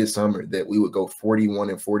told me this summer that we would go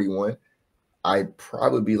 41-41, I'd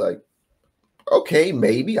probably be like, okay,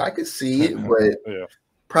 maybe I could see it, but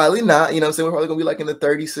probably not. You know what I'm saying? We're probably going to be like in the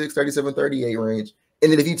 36, 37, 38 range.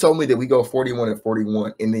 And then if you told me that we go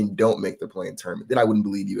 41-41 and then don't make the play-in tournament, then I wouldn't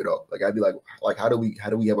believe you at all. Like I'd be like how do we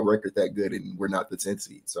have a record that good and we're not the 10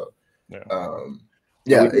 seed? So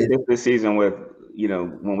this season with, you know,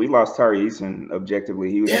 when we lost Tari Eason,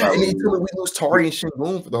 objectively, he was probably, and we lose Tari and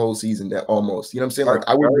Shingun for the whole season. That almost, you know what I'm saying? Like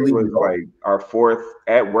I would believe was like our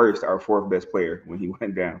fourth best player when he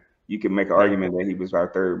went down. You can make an argument that he was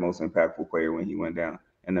our 3rd most impactful player when he went down.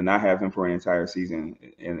 And to not have him for an entire season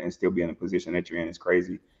and still be in a position that you're in is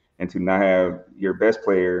crazy. And to not have your best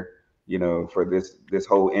player, you know, for this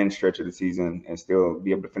whole end stretch of the season and still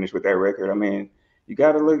be able to finish with that record, I mean, you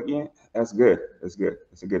got to look. Yeah, that's good. That's good.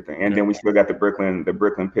 That's a good thing. And then we still got the Brooklyn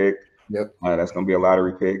pick. Yep. That's going to be a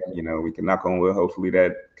lottery pick. You know, we can knock on wood. Hopefully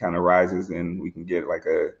that kind of rises and we can get like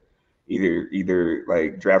either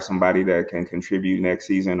like draft somebody that can contribute next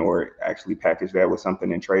season, or actually package that with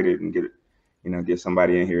something and trade it and get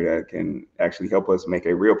somebody in here that can actually help us make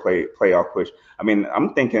a real playoff push. I mean,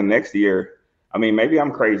 I'm thinking next year. I mean, maybe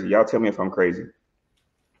I'm crazy. Y'all tell me if I'm crazy.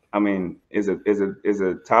 I mean, is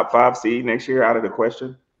a top 5 seed next year out of the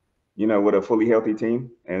question? You know, with a fully healthy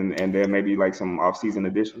team and then maybe like some offseason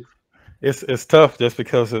additions. It's tough just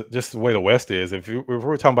because of just the way the West is. If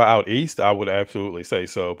we're talking about out East, I would absolutely say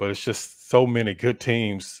so. But it's just so many good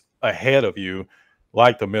teams ahead of you,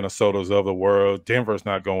 like the Minnesotas of the world. Denver's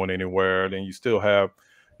not going anywhere. Then you still have,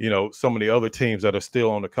 you know, so many other teams that are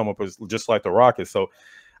still on the come up, just like the Rockets. So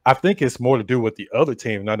I think it's more to do with the other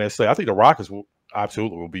team, not necessarily. I think the Rockets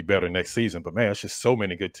will be better next season. But man, it's just so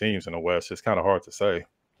many good teams in the West. It's kind of hard to say.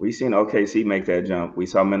 We've seen OKC make that jump. We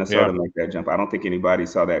saw Minnesota make that jump. I don't think anybody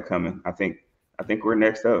saw that coming. I think we're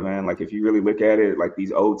next up, man. Like if you really look at it, like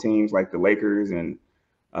these old teams like the Lakers and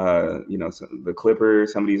you know, the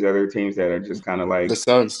Clippers, some of these other teams that are just kind of like the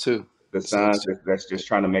Suns too. The Suns that's just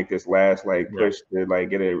trying to make this last like push to like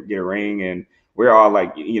get a ring. And we're all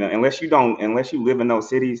like, you know, unless you live in those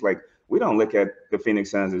cities, like we don't look at the Phoenix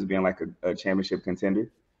Suns as being like a championship contender.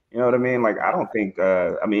 You know what I mean? Like, I don't think,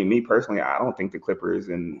 I mean, me personally, I don't think the Clippers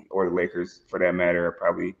or the Lakers, for that matter, are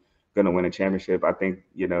probably going to win a championship. I think,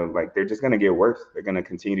 you know, like they're just going to get worse. They're going to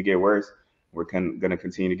continue to get worse. We're going to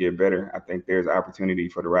continue to get better. I think there's opportunity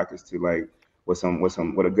for the Rockets to like, with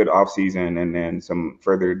a good offseason and then some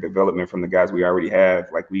further development from the guys we already have,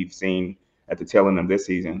 like we've seen at the tail end of this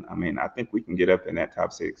season. I mean, I think we can get up in that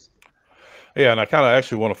top 6. Yeah, and I kind of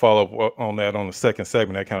actually want to follow up on that on the second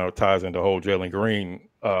segment. That kind of ties into the whole Jalen Green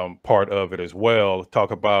part of it as well.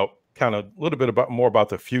 Talk about kind of a little bit more about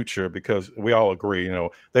the future, because we all agree, you know,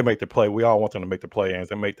 they make the play. We all want them to make the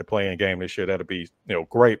play-ins and make the play-in game this year. That'll be, you know,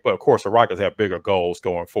 great. But of course, the Rockets have bigger goals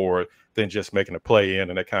going forward than just making a play-in,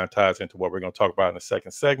 and that kind of ties into what we're going to talk about in the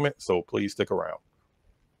second segment. So please stick around.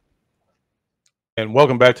 And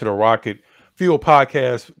welcome back to the Rocket Fuel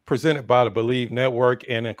Podcast, presented by the Believe Network.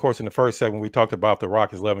 And of course, in the first segment, we talked about the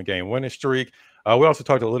Rockets' 11-game winning streak. We also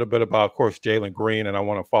talked a little bit about, of course, Jalen Green, and I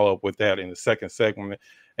want to follow up with that in the second segment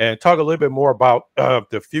and talk a little bit more about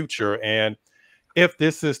the future and if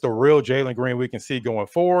this is the real Jalen Green we can see going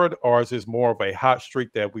forward, or is this more of a hot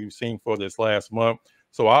streak that we've seen for this last month?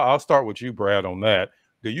 So I'll start with you, Brad, on that.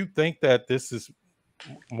 Do you think that this is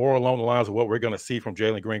more along the lines of what we're going to see from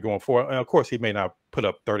Jalen Green going forward? And of course, he may not put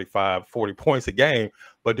up 35, 40 points a game,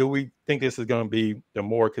 but do we think this is going to be the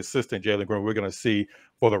more consistent Jalen Green we're going to see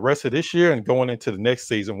for the rest of this year and going into the next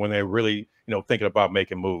season when they're really, you know, thinking about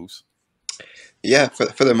making moves? Yeah,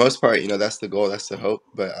 for the most part, that's the goal, that's the hope.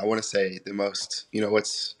 But I want to say the most,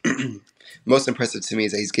 what's most impressive to me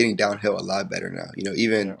is that he's getting downhill a lot better now. Yeah.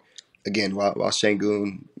 Even again, while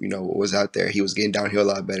Şengün, was out there, he was getting downhill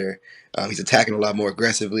a lot better. He's attacking a lot more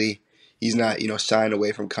aggressively. He's not, shying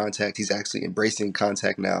away from contact. He's actually embracing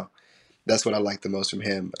contact now. That's what I like the most from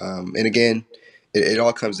him. And again, it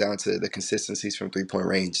all comes down to the consistencies from 3-point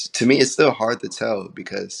range. To me, it's still hard to tell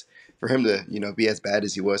because for him to, be as bad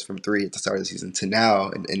as he was from three at the start of the season to now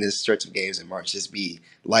in this stretch of games in March just be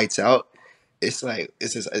lights out, it's like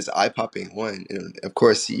it's eye popping. One, and of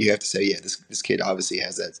course, you have to say, yeah, this kid obviously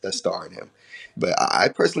has that star in him. But I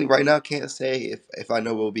personally right now can't say if I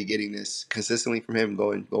know we'll be getting this consistently from him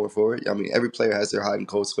going forward. I mean, every player has their hot and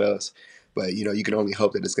cold spells. But you can only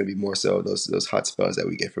hope that it's going to be more so those hot spells that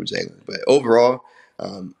we get from Jalen. But overall,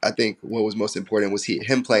 I think what was most important was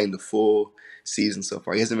him playing the full season so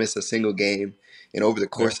far. He hasn't missed a single game, and over the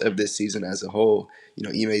course of this season as a whole,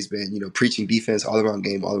 Ime's been preaching defense all around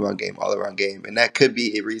game, all around game, all around game, and that could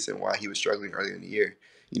be a reason why he was struggling earlier in the year.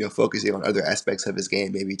 Focusing on other aspects of his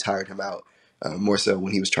game maybe tired him out more so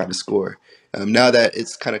when he was trying to score. Now that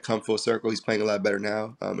it's kind of come full circle, he's playing a lot better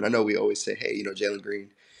now. And I know we always say, hey, Jalen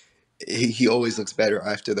Green, he always looks better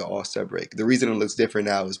after the All-Star break. The reason it looks different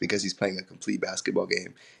now is because he's playing a complete basketball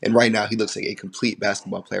game. And right now he looks like a complete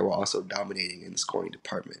basketball player while also dominating in the scoring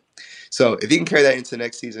department. So if he can carry that into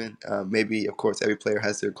next season, maybe, of course, every player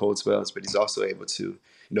has their cold spells, but he's also able to,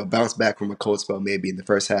 bounce back from a cold spell maybe in the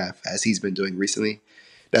first half, as he's been doing recently.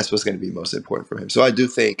 That's what's going to be most important for him. So I do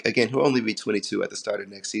think, again, he'll only be 22 at the start of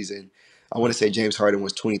next season. I want to say James Harden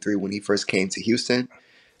was 23 when he first came to Houston.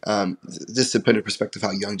 Just to put in perspective how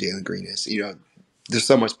young Jalen Green is, there's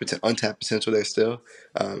so much untapped potential there still,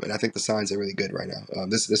 and I think the signs are really good right now.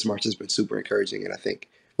 This March has been super encouraging, and I think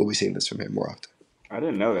we'll be seeing this from him more often. I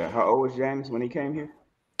didn't know that. How old was James when he came here?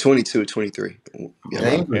 22, 23.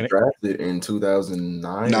 James was drafted in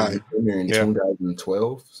 2009. Nine. In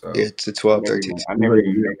 2012. So. Yeah, it's 12, 13. I never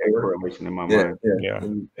even made that correlation in my mind. Yeah.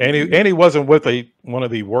 And he wasn't with one of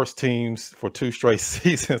the worst teams for 2 straight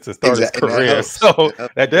seasons to start his career. So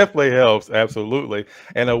that definitely helps. Absolutely.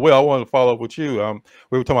 And Will, I want to follow up with you.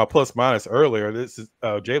 We were talking about plus minus earlier. This is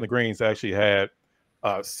Jalen Green's actually had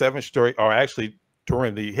 7 straight, or actually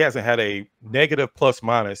he hasn't had a negative plus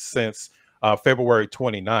minus since February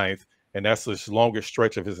 29th, and that's the longest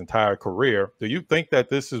stretch of his entire career. Do you think that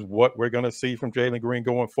this is what we're going to see from Jalen Green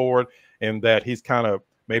going forward, and that he's kind of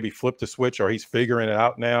maybe flipped the switch, or he's figuring it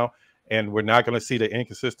out now, and we're not going to see the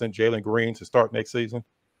inconsistent Jalen Green to start next season?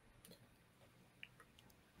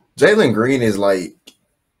 Jalen Green is like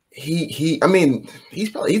he's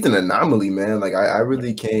an anomaly, man. Like I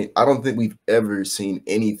really can't. I don't think we've ever seen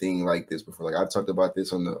anything like this before. Like I've talked about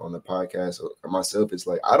this on the podcast myself. It's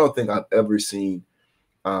like I don't think I've ever seen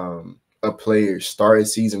a player start a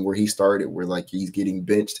season where he started, where like he's getting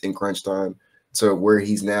benched in crunch time, to where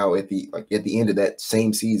he's now at the end of that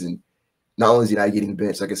same season. Not only is he not getting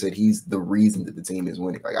benched, like I said, he's the reason that the team is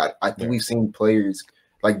winning. Like I think we've seen players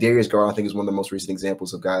like Darius Garland. I think is one of the most recent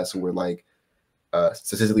examples of guys who were like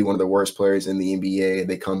statistically one of the worst players in the NBA.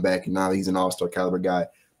 They come back and now he's an all-star caliber guy.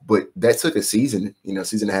 But that took a season,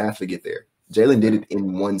 season and a half to get there. Jalen did it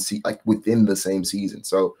in one season, like within the same season.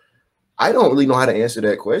 So I don't really know how to answer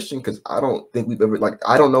that question because I don't think we've ever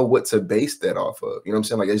I don't know what to base that off of. You know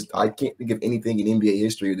what I'm saying? Like I can't think of anything in NBA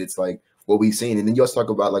history that's like what we've seen. And then you also talk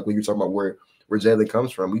about like when you're talking about where Jalen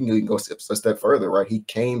comes from. We can go a step further, right? He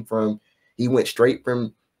went straight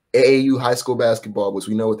from AAU high school basketball, which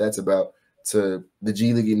we know what that's about, to the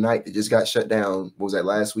G League Ignite that just got shut down. What was that,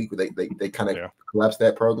 last week? Where they kind of collapsed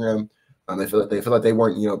that program. They feel like they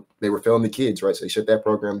weren't, they were failing the kids, right? So they shut that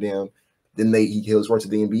program down. Then he goes work to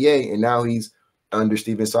the NBA, and now he's under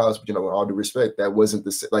Stephen Silas. With all due respect, that wasn't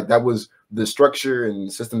that was the structure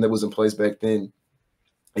and system that was in place back then.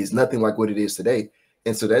 Is nothing like what it is today.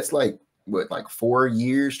 And so that's like 4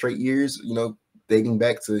 years, straight years, dating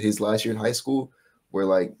back to his last year in high school, where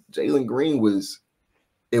like Jalen Green was.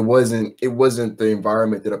 It wasn't the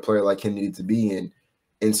environment that a player like him needed to be in,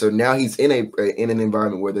 and so now he's in an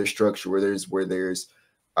environment where there's structure, where there's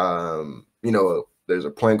there's a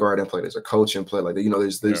point guard in play, there's a coach in play, he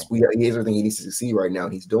has everything he needs to succeed right now,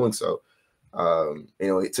 and he's doing so.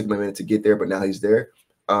 It took him a minute to get there, but now he's there.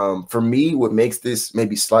 For me, what makes this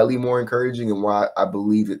maybe slightly more encouraging, and why I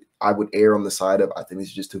believe that I would err on the side of I think this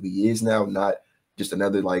is just who he is now, not just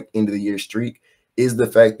another end of the year streak, is the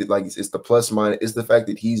fact that it's the plus minus, is the fact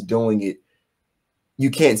that he's doing it.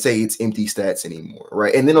 You can't say it's empty stats anymore,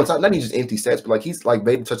 right? And then on top, not even just empty stats, but he's like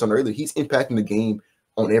Vader touched on earlier, he's impacting the game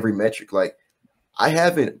on every metric.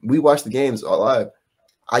 We watched the games all live.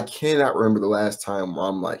 I cannot remember the last time where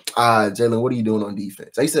I'm like, Jalen, what are you doing on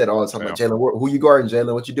defense? I say it all the time, like, Jalen, who you guarding,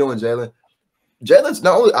 Jalen? What you doing, Jalen? Jalen's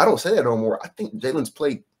not only, I don't say that no more. I think Jalen's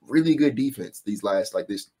played really good defense these last, like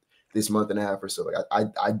this month and a half or so. Like,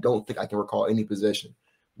 I don't think I can recall any possession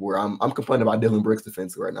where I'm complaining about Dylan Brooks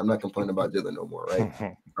defensively right now. I'm not complaining about Jalen no more,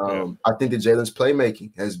 right? I think that Jalen's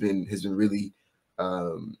playmaking has been really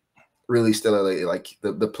really stellar lately. Like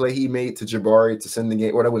the play he made to Jabari to send the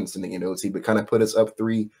game, or I wouldn't send the game to OT, but kind of put us up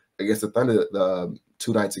 3 against the Thunder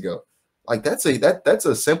 2 nights ago. Like that's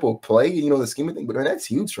a simple play, you know, the scheming thing, but man, that's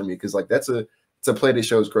huge for me because like it's a play that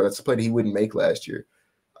shows growth. That's a play that he wouldn't make last year.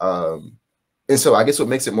 And so I guess what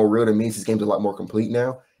makes it more real to me is his game's a lot more complete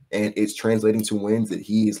now, and it's translating to wins that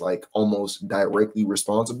he is like almost directly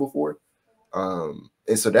responsible for. And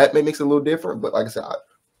so that makes it a little different. But like I said,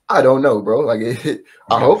 I don't know, bro. Like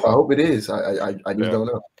I hope it is. I just don't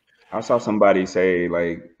know. I saw somebody say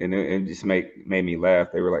like, and it just made me laugh.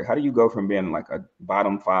 They were like, "How do you go from being like a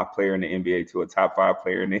bottom 5 player in the NBA to a top 5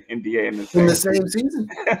 player in the NBA in the same season?"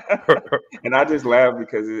 And I just laughed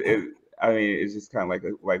because I mean, it's just kind of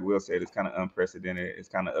like Will said, it's kind of unprecedented. It's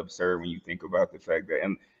kind of absurd when you think about the fact that,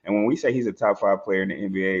 and when we say he's a top 5 player in the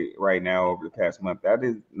NBA right now over the past month,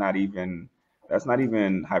 that's not even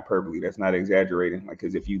hyperbole. That's not exaggerating. Like,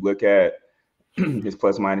 because if you look at his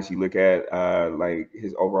plus minus, you look at like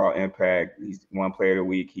his overall impact, he's 1 player of the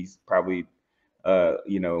week. He's probably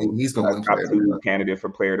he's the top 2 candidate for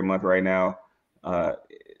player of the month right now.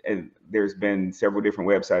 And there's been several different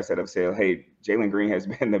websites that have said, hey, Jalen Green has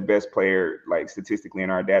been the best player like statistically in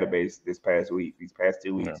our database these past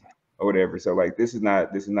 2 weeks or whatever. So like this is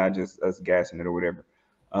not just us gassing it or whatever.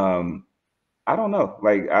 I don't know.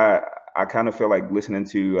 Like I kind of feel like listening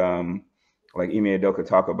to like Ime Udoka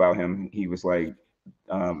talk about him. He was like,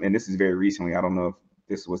 and this is very recently. I don't know if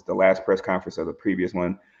this was the last press conference or the previous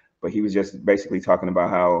one, but he was just basically talking about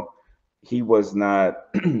how he was not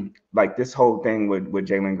like this whole thing with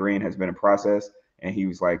Jalen Green has been a process. And he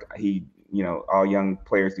was like, all young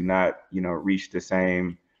players do not, reach the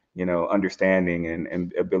same, understanding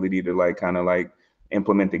and ability to like kind of like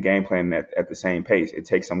implement the game plan at the same pace. It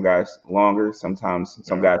takes some guys longer. Sometimes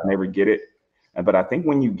some guys never get it. But I think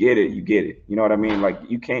when you get it, you get it. You know what I mean? Like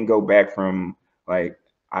you can't go back from like,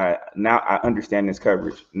 I understand this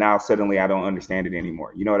coverage. Now suddenly I don't understand it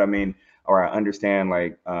anymore. You know what I mean? Or I understand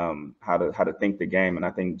like how to think the game. And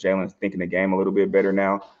I think Jalen's thinking the game a little bit better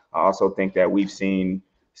now. I also think that we've seen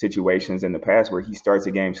situations in the past where he starts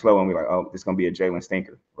a game slow and we're like, oh, this is gonna be a Jalen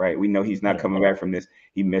stinker, right? We know he's not coming back from this.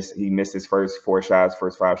 He missed his first 4 shots,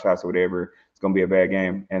 first 5 shots or whatever. It's gonna be a bad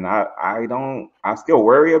game. And I still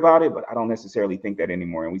worry about it, but I don't necessarily think that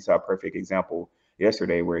anymore. And we saw a perfect example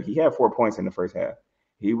yesterday where he had 4 points in the first half.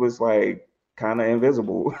 He was like kind of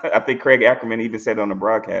invisible. I think Craig Ackerman even said it on the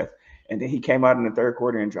broadcast. And then he came out in the third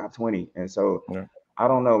quarter and dropped 20. And so I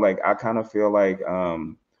don't know, like I kind of feel like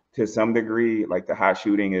to some degree, like the hot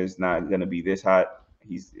shooting is not going to be this hot.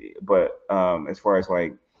 But as far as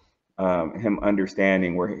like him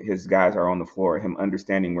understanding where his guys are on the floor, him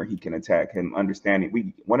understanding where he can attack, him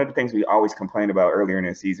understanding. One of the things we always complained about earlier in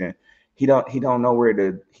the season, he don't know where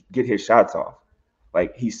to get his shots off.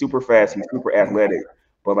 Like he's super fast, he's super athletic,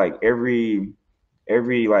 but like every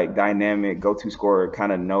like dynamic go-to scorer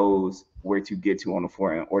kind of knows where to get to on the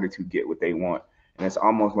floor in order to get what they want. And it's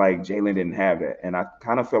almost like Jalen didn't have that. And I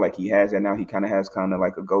kind of feel like he has that now. He kind of has kind of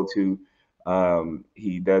like a go-to.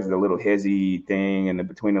 He does the little hezzy thing and the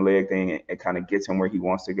between the leg thing. It kind of gets him where he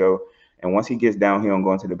wants to go. And once he gets downhill and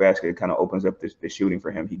going to the basket, it kind of opens up the shooting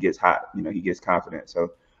for him. He gets hot, he gets confident.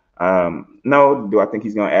 So no, do I think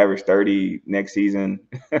he's going to average 30 next season,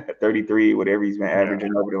 33, whatever he's been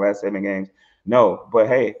averaging over the last 7 games? No, but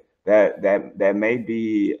hey, that may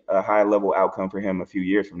be a high level outcome for him a few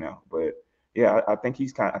years from now. But yeah, I think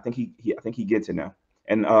I think he gets it now.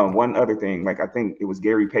 And one other thing, like I think it was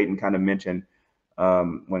Gary Payton kind of mentioned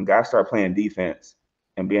when guys start playing defense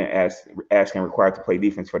and being asked and required to play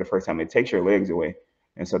defense for the first time, it takes your legs away,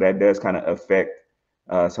 and so that does kind of affect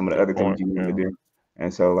some of the other things you need to do.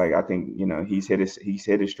 And so, like I think he's hit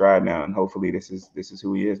his stride now, and hopefully this is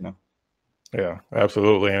who he is now. Yeah,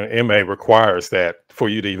 absolutely. And MA requires that for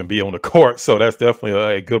you to even be on the court. So that's definitely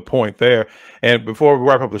a good point there. And before we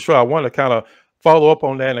wrap up the show, I want to kind of follow up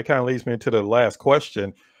on that. And it kind of leads me into the last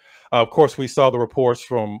question. Of course, we saw the reports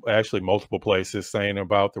from actually multiple places saying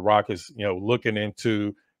about the Rockets, looking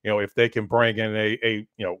into, if they can bring in a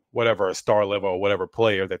whatever, a star level or whatever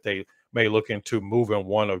player that they may look into moving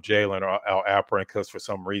one of Jalen or Alperen, because for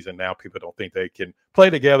some reason now people don't think they can play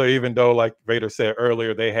together, even though, like Vader said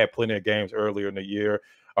earlier, they had plenty of games earlier in the year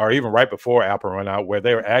or even right before Alperen went out where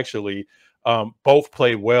they were actually both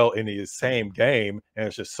play well in the same game, and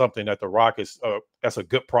it's just something that the Rockets, that's a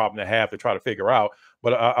good problem to have to try to figure out.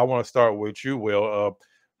 But I want to start with you, Will.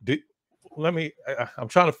 I'm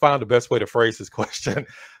trying to find the best way to phrase this question.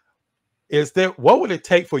 What would it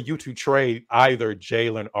take for you to trade either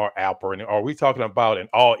Jalen or Alperen? Are we talking about an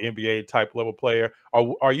all NBA type level player?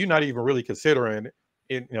 Or are you not even really considering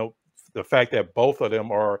the fact that both of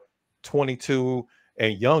them are 22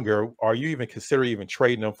 and younger? Are you even considering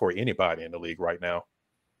trading them for anybody in the league right now?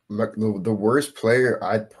 The worst player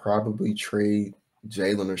I'd probably trade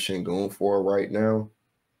Jalen or Sengun for right now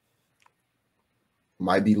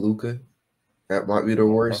might be Luka. That might be the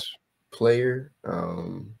worst player.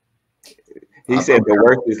 He said the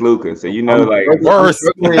worst is Luka, so worst.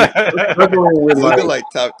 Luka like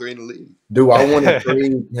top 3 in the league. Do I want to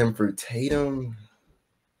trade him for Tatum?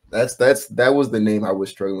 That was the name I was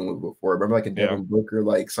struggling with before. Remember, like a Devin Booker,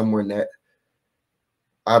 like somewhere in that.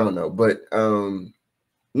 I don't know, but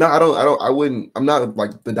no, I wouldn't. I'm not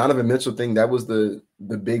like the Donovan Mitchell thing. That was the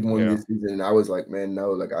big one this season, and I was like, man,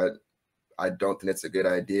 no, like I don't think that's a good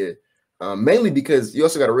idea. Mainly because you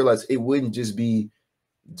also got to realize it wouldn't just be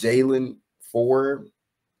Jalen for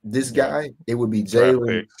this guy. It would be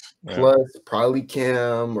Jalen plus probably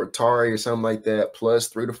Cam or Tari or something like that, plus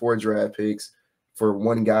 3 to 4 draft picks for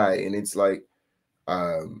one guy. And it's like,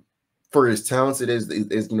 for as talented as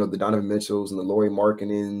the Donovan Mitchells and the Lauri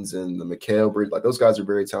Markkanens and the Mikal Bridges, like those guys are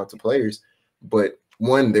very talented players. But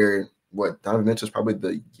Donovan Mitchell's probably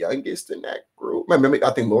the youngest in that group.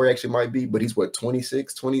 I think Lauri actually might be, but he's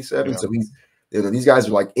 26, 27. Yeah. So he's, these guys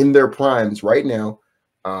are like in their primes right now.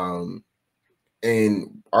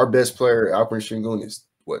 And our best player, Alperen Sengun, is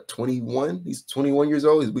 21? He's 21 years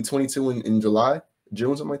old. He'll be 22 in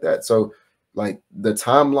June, something like that. So like the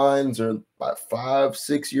timelines are like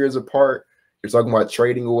 5-6 years apart. You're talking about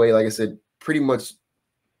trading away, like I said, pretty much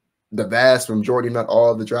the vast majority, not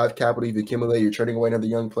all of the draft capital you've accumulated. You're trading away another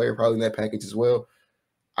young player, probably in that package as well.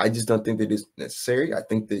 I just don't think that it's necessary. I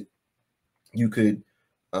think that you could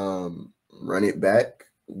run it back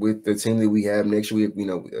with the team that we have next year.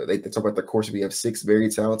 They talk about the course. We have 6 very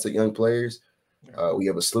talented young players. We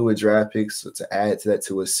have a slew of draft picks to add to that,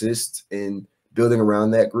 to assist in building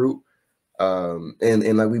around that group.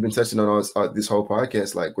 And like we've been touching on this whole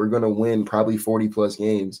podcast, like we're going to win probably 40 plus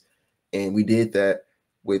games. And we did that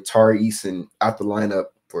with Tari Eason out the lineup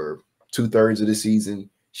for 2/3 of the season.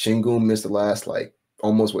 Sengun missed the last like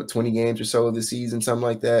almost 20 games or so of the season, something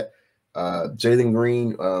like that. Jalen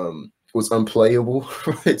Green was unplayable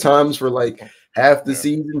at times for like half the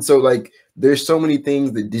season. So like there's so many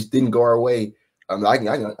things that just didn't go our way. I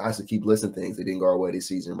can honestly keep listing things that didn't go our way this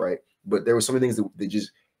season, right? But there were so many things that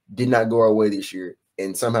just did not go our way this year.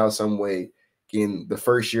 And somehow, some way, in the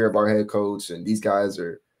first year of our head coach, and these guys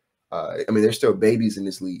are they're still babies in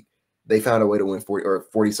this league. They found a way to win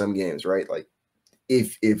 40 some games, right? Like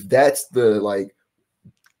if that's the like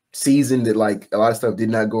season that like a lot of stuff did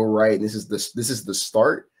not go right, and this is the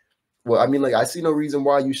start. Well, I mean, like I see no reason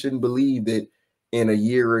why you shouldn't believe that in a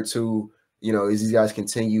year or two, as these guys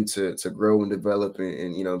continue to grow and develop,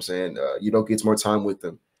 and you know what I'm saying, you don't get more time with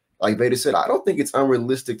them. Like Vader said, I don't think it's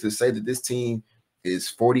unrealistic to say that this team is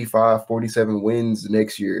 45, 47 wins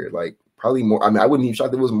next year. Like probably more. I mean, I wouldn't even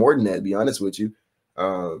shocked if it was more than that, to be honest with you.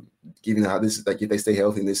 Given how this is, like if they stay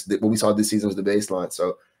healthy, what we saw this season was the baseline.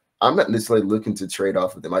 So I'm not necessarily looking to trade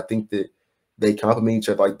off of them. I think that they complement each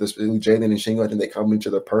other. Like this, Jalen and Sengun, I think they complement each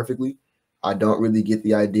other perfectly. I don't really get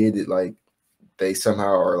the idea that like they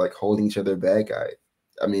somehow are like holding each other back.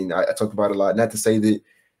 I mean, I talk about it a lot. Not to say that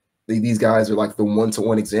these guys are like the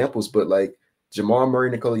one-to-one examples, but like Jamal Murray,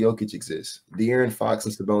 Nikola Jokic exists. De'Aaron Fox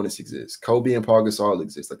and Sabonis exist. Kobe and Paul Gasol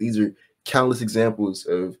exist. Like these are countless examples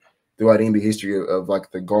of throughout NBA history of like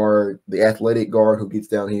the athletic guard who gets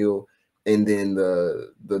downhill, and then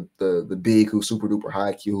the big who's super duper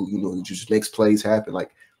high Q, who just makes plays happen.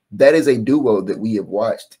 Like that is a duo that we have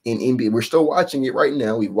watched in NBA. We're still watching it right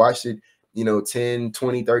now. We've watched it, 10,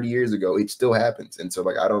 20, 30 years ago. It still happens. And so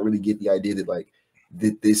like I don't really get the idea that like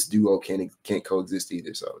that this duo can't coexist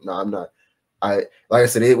either. So no, I'm not. Like I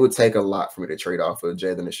said, it would take a lot for me to trade off of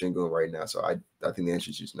Jalen and Sengun right now. So I think the answer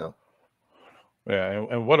is just no. Yeah,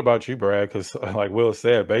 and what about you, Brad? Because like Will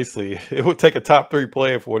said, basically it would take a top 3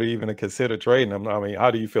 player for it to even consider trading them. I mean, how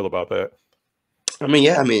do you feel about that? I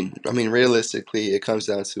mean, realistically, it comes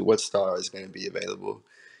down to what star is going to be available.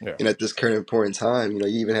 Yeah. And at this current point in time, you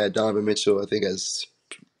even had Donovan Mitchell, I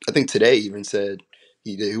think today even said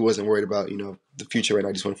he wasn't worried about, the future right now.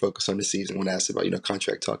 I just want to focus on the season when asked about,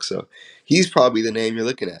 contract talk. So he's probably the name you're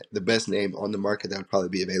looking at, the best name on the market that would probably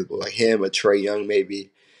be available. Like him, a Trae Young maybe.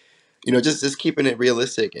 just keeping it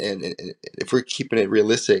realistic. And if we're keeping it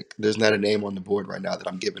realistic, there's not a name on the board right now that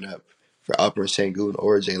I'm giving up for Alperen Sengun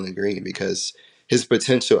or Jalen Green, because his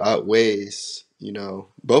potential outweighs,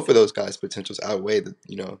 both of those guys' potentials outweigh the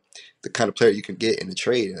kind of player you can get in the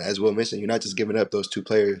trade. And as Will mentioned, you're not just giving up those two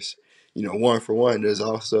players, one for one. There's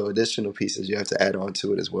also additional pieces you have to add on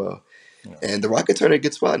to it as well. Yeah. And the Rockets are in a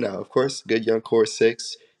good spot now, of course. Good young core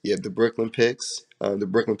six. You have the Brooklyn picks. The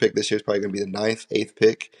Brooklyn pick this year is probably going to be the 9th, 8th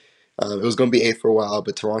pick. It was going to be 8th for a while,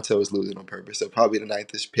 but Toronto is losing on purpose. So probably the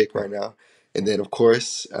 9th-ish pick right now. And then, of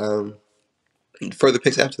course, further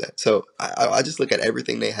picks after that. So I just look at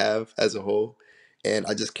everything they have as a whole, and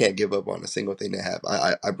I just can't give up on a single thing they have.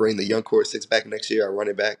 I bring the young core six back next year. I run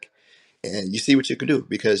it back, and you see what you can do,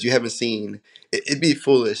 because you haven't seen – it'd be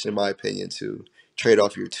foolish, in my opinion, to trade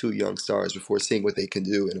off your two young stars before seeing what they can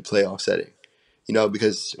do in a playoff setting.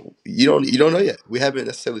 Because you don't know yet. We haven't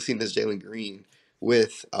necessarily seen this Jalen Green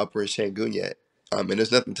with Alperen Sengun yet. And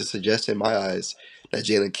there's nothing to suggest in my eyes that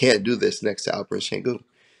Jalen can't do this next to Alperen Sengun.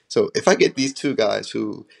 So if I get these two guys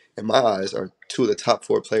who, in my eyes, are two of the top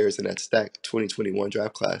 4 players in that stacked 2021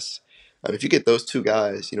 draft class, if you get those two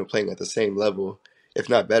guys, playing at the same level, if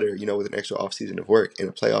not better, with an extra offseason of work in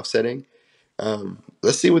a playoff setting,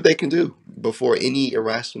 let's see what they can do before any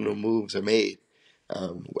irrational moves are made.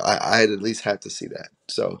 I'd at least have to see that.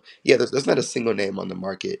 So, yeah, there's not a single name on the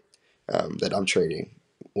market that I'm trading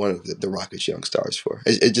one of the Rockets' young stars for.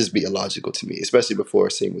 It'd just be illogical to me, especially before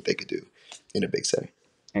seeing what they could do in a big setting.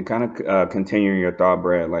 And kind of continuing your thought,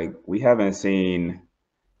 Brad, like we haven't seen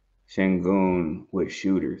Sengun with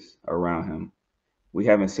shooters around him. We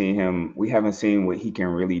haven't seen what he can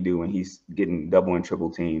really do when he's getting double and triple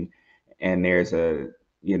teamed. And there's a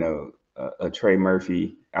Trey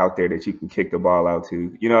Murphy out there that you can kick the ball out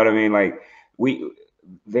to. You know what I mean? Like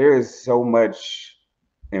there is so much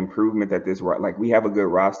improvement that we have a good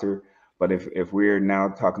roster, but if we're now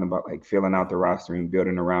talking about like filling out the roster and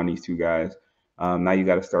building around these two guys, now you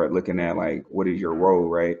got to start looking at like what is your role,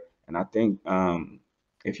 right? And I think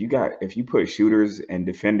if you put shooters and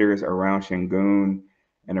defenders around Sengun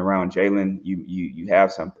and around Jalen, you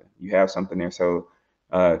have something. You have something there. So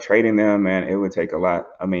trading them, man, it would take a lot.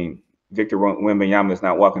 I mean, Victor Wembanyama is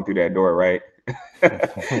not walking through that door, right?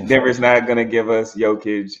 Denver's not going to give us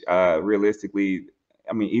Jokic. Realistically,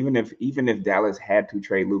 I mean, even if Dallas had to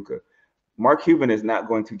trade Luka, Mark Cuban is not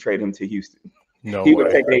going to trade him to Houston. No he way.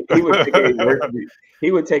 would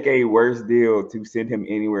take a worse deal to send him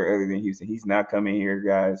anywhere other than Houston. He's not coming here,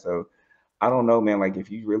 guys. So I don't know, man. Like if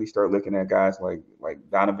you really start looking at guys like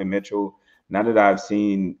Donovan Mitchell, now that I've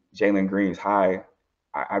seen Jalen Green's high,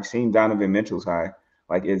 I've seen Donovan Mitchell's high.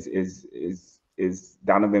 Like is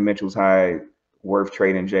Donovan Mitchell's high worth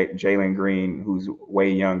trading Jalen Green, who's way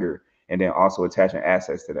younger, and then also attaching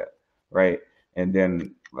assets to that, right? And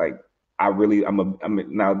then like I'm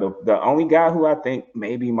now the only guy who I think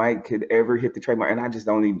maybe Mike could ever hit the trade mark, and I just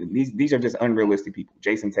don't even these are just unrealistic people.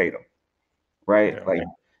 Jason Tatum, right? Yeah, like,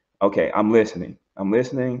 okay, I'm listening,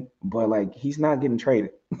 but like he's not getting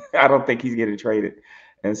traded. I don't think he's getting traded.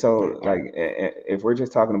 And so, like, if we're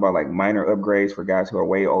just talking about like minor upgrades for guys who are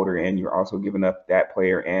way older, and you're also giving up that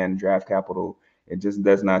player and draft capital, it just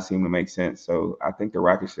does not seem to make sense. So I think the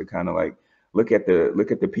Rockets should kind of like look at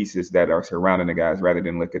the pieces that are surrounding the guys rather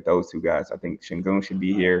than look at those two guys. I think Sengun should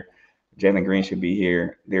be here, Jalen Green should be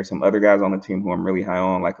here. There's some other guys on the team who I'm really high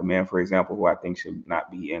on, like a man, for example, who I think should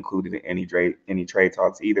not be included in any trade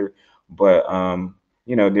talks either. But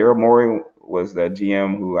Daryl Morey was the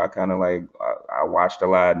GM who I kind of like. I watched a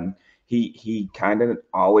lot, and he kind of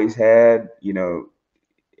always had,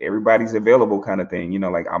 everybody's available kind of thing.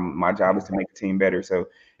 Like my job is to make the team better. So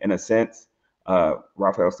in a sense,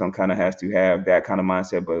 Raphael Stone kind of has to have that kind of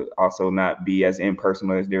mindset, but also not be as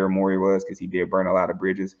impersonal as Daryl Morey was, because he did burn a lot of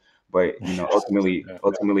bridges. But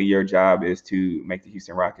ultimately, your job is to make the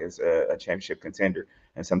Houston Rockets a championship contender,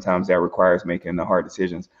 and sometimes that requires making the hard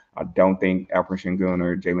decisions. I don't think Alperen Sengun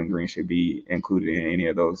or Jalen Green should be included in any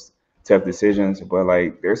of those tough decisions. But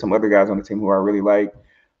like, there's some other guys on the team who I really like,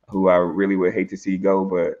 who I really would hate to see go.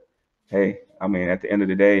 But hey, I mean, at the end of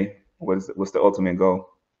the day, what's the ultimate goal?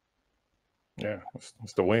 Yeah,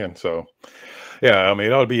 it's the win. So, yeah, I mean,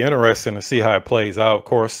 it'll be interesting to see how it plays out. Of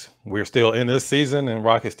course, we're still in this season, and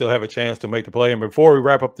Rockets still have a chance to make the play. And before we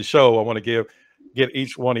wrap up the show, I want to get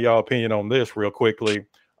each one of y'all opinion on this real quickly.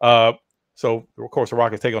 So, of course, the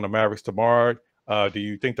Rockets take on the Mavericks tomorrow. Do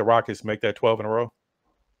you think the Rockets make that 12 in a row?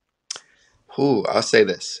 I'll say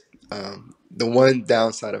this. The one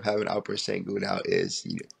downside of having Alperen Sengun out is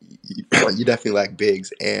you definitely lack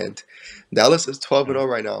bigs, and Dallas is 12-0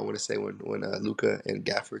 right now. I want to say when Luka and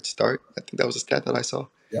Gafford start. I think that was a stat that I saw.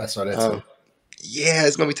 Yeah, I saw that too. Yeah,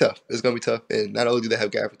 it's gonna be tough. It's gonna be tough. And not only do they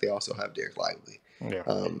have Gafford, they also have Derek Lively. Yeah.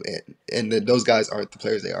 And those guys aren't the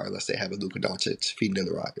players they are unless they have a Luka Doncic feeding in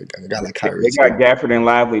the rock. A guy like Kyrie. They got Gafford and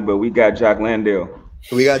Lively, but we got Jock Landale.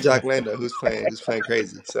 We got Jock Landale who's playing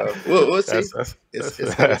crazy. So we'll see.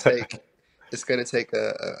 It's gonna take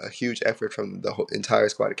a huge effort from the whole entire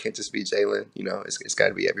squad. It can't just be Jalen. You know, it's got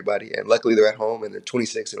to be everybody. And luckily they're at home and they're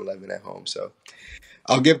 26-11 at home. So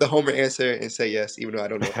I'll give the homer answer and say yes, even though I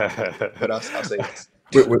don't know, but I'll say yes.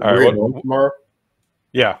 We're at home tomorrow.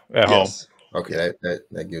 Yeah, at home. Okay,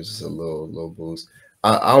 that gives us a little boost.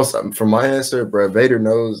 I was for my answer, bro. Vader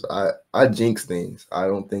knows I jinx things. I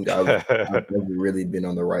don't think I've never really been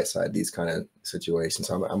on the right side of these kind of situations.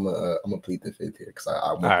 So I'm a plead the fifth here because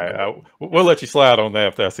all right, we'll let you slide on that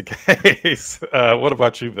if that's the case. What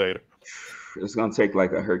about you, Vader? It's gonna take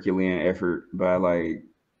like a Herculean effort by like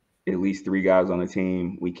at least 3 guys on the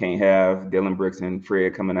team. We can't have Dylan Brooks and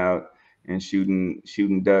Fred coming out and shooting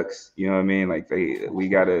ducks. You know what I mean? Like we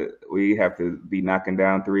have to be knocking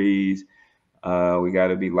down threes. We got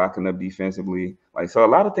to be locking up defensively. Like, so a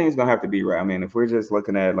lot of things gonna have to be right. I mean, if we're just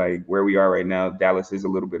looking at like where we are right now, Dallas is a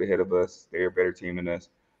little bit ahead of us. They're a better team than us.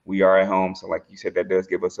 We are at home, so like you said, that does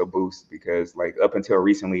give us a boost because like up until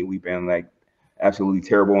recently, we've been like absolutely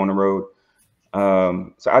terrible on the road.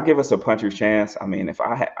 So I'll give us a puncher's chance. I mean, if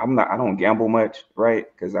I don't gamble much, right?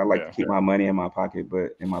 Because I like to keep my money in my pocket,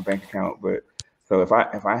 but in my bank account. But so if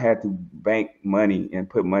I had to bank money and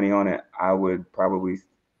put money on it, I would probably.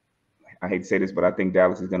 I hate to say this, but I think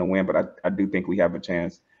Dallas is going to win. But I do think we have a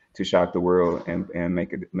chance to shock the world and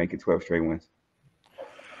make it 12 straight wins.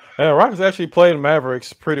 Yeah, Rockets actually played the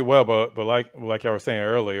Mavericks pretty well, but like I was saying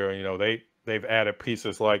earlier, you know, they've added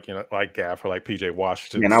pieces like Gafford, like PJ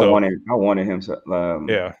Washington. And I wanted him.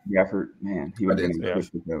 Gafford, man, he would have been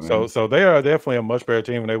good. So they are definitely a much better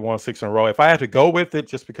team, and they won 6 in a row. If I had to go with it,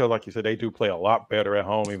 just because, like you said, they do play a lot better at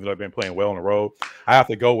home, even though they've been playing well on the road, I have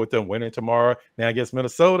to go with them winning tomorrow. Now against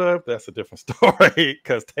Minnesota, that's a different story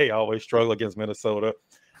because they always struggle against Minnesota,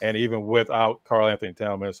 and even without Karl Anthony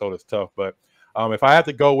Towns, Minnesota's tough. But if I had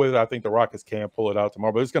to go with it, I think the Rockets can pull it out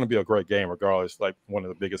tomorrow. But it's going to be a great game regardless. Like one of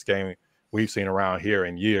the biggest games we've seen around here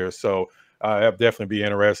in years. So that'll definitely be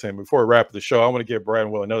interesting. Before we wrap up the show, I want to give Brad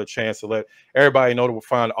and Will another chance to let everybody know that we'll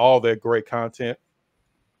find all their great content.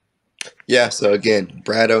 Yeah, so again,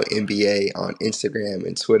 Brado NBA on Instagram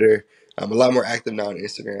and Twitter. I'm a lot more active now on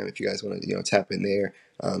Instagram if you guys want to, tap in there.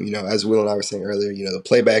 As Will and I were saying earlier, the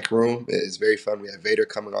playback room is very fun. We have Vader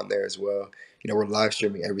coming on there as well. We're live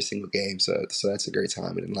streaming every single game, so that's a great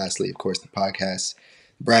time. And then lastly, of course, the podcast,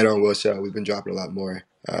 Brado and Will Show. We've been dropping a lot more.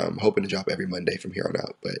 Hoping to drop every Monday from here on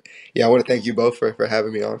out. But yeah, I want to thank you both for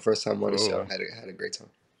having me on. First time on the show. Had a great time.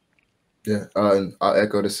 Yeah, and I'll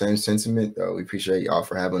echo the same sentiment. We appreciate y'all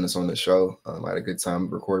for having us on the show. I had a good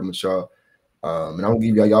time recording with y'all. And I'm gonna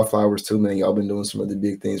give y'all flowers too, man. Y'all been doing some other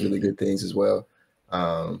big things, really good things as well.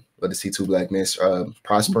 But to see 2 black men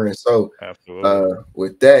prospering. So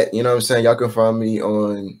with that, you know what I'm saying? Y'all can find me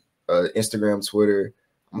on Instagram, Twitter.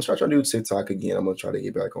 I'm gonna try to do TikTok again. I'm gonna try to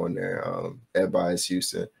get back on there at Bias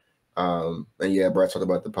Houston. And yeah, Brad talked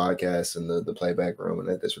about the podcast and the playback room,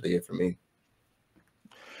 and that's really it for me.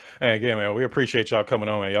 And again, man, we appreciate y'all coming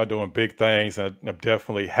on, man. Y'all doing big things. I'm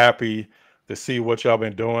definitely happy to see what y'all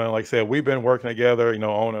been doing. Like I said, we've been working together,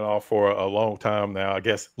 on and off for a long time now. I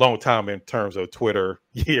guess long time in terms of Twitter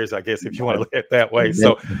years, I guess, if you want to look at it that way.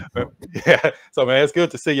 So yeah, so man, it's good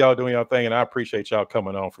to see y'all doing your thing, and I appreciate y'all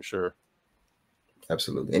coming on for sure.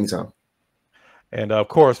 Absolutely. Anytime. And of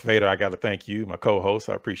course, Vader, I got to thank you, my co-host.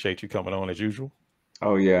 I appreciate you coming on as usual.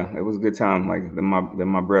 Oh yeah, it was a good time. Like they're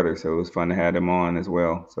my brother, so it was fun to have them on as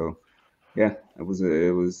well. So yeah, it was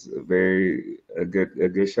a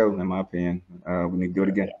good show in my opinion. We need to do it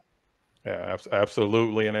again. Yeah,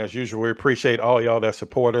 absolutely. And as usual, we appreciate all y'all that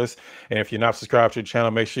support us. And if you're not subscribed to the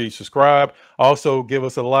channel, make sure you subscribe. Also, give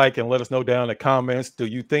us a like and let us know down in the comments. Do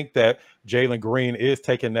you think that Jalen Green is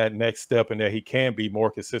taking that next step and that he can be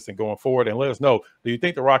more consistent going forward? And let us know, do you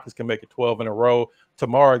think the Rockets can make it 12 in a row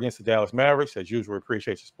tomorrow against the Dallas Mavericks? As usual, we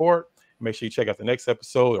appreciate your support. Make sure you check out the next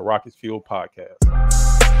episode of the Rockets Fuel Podcast.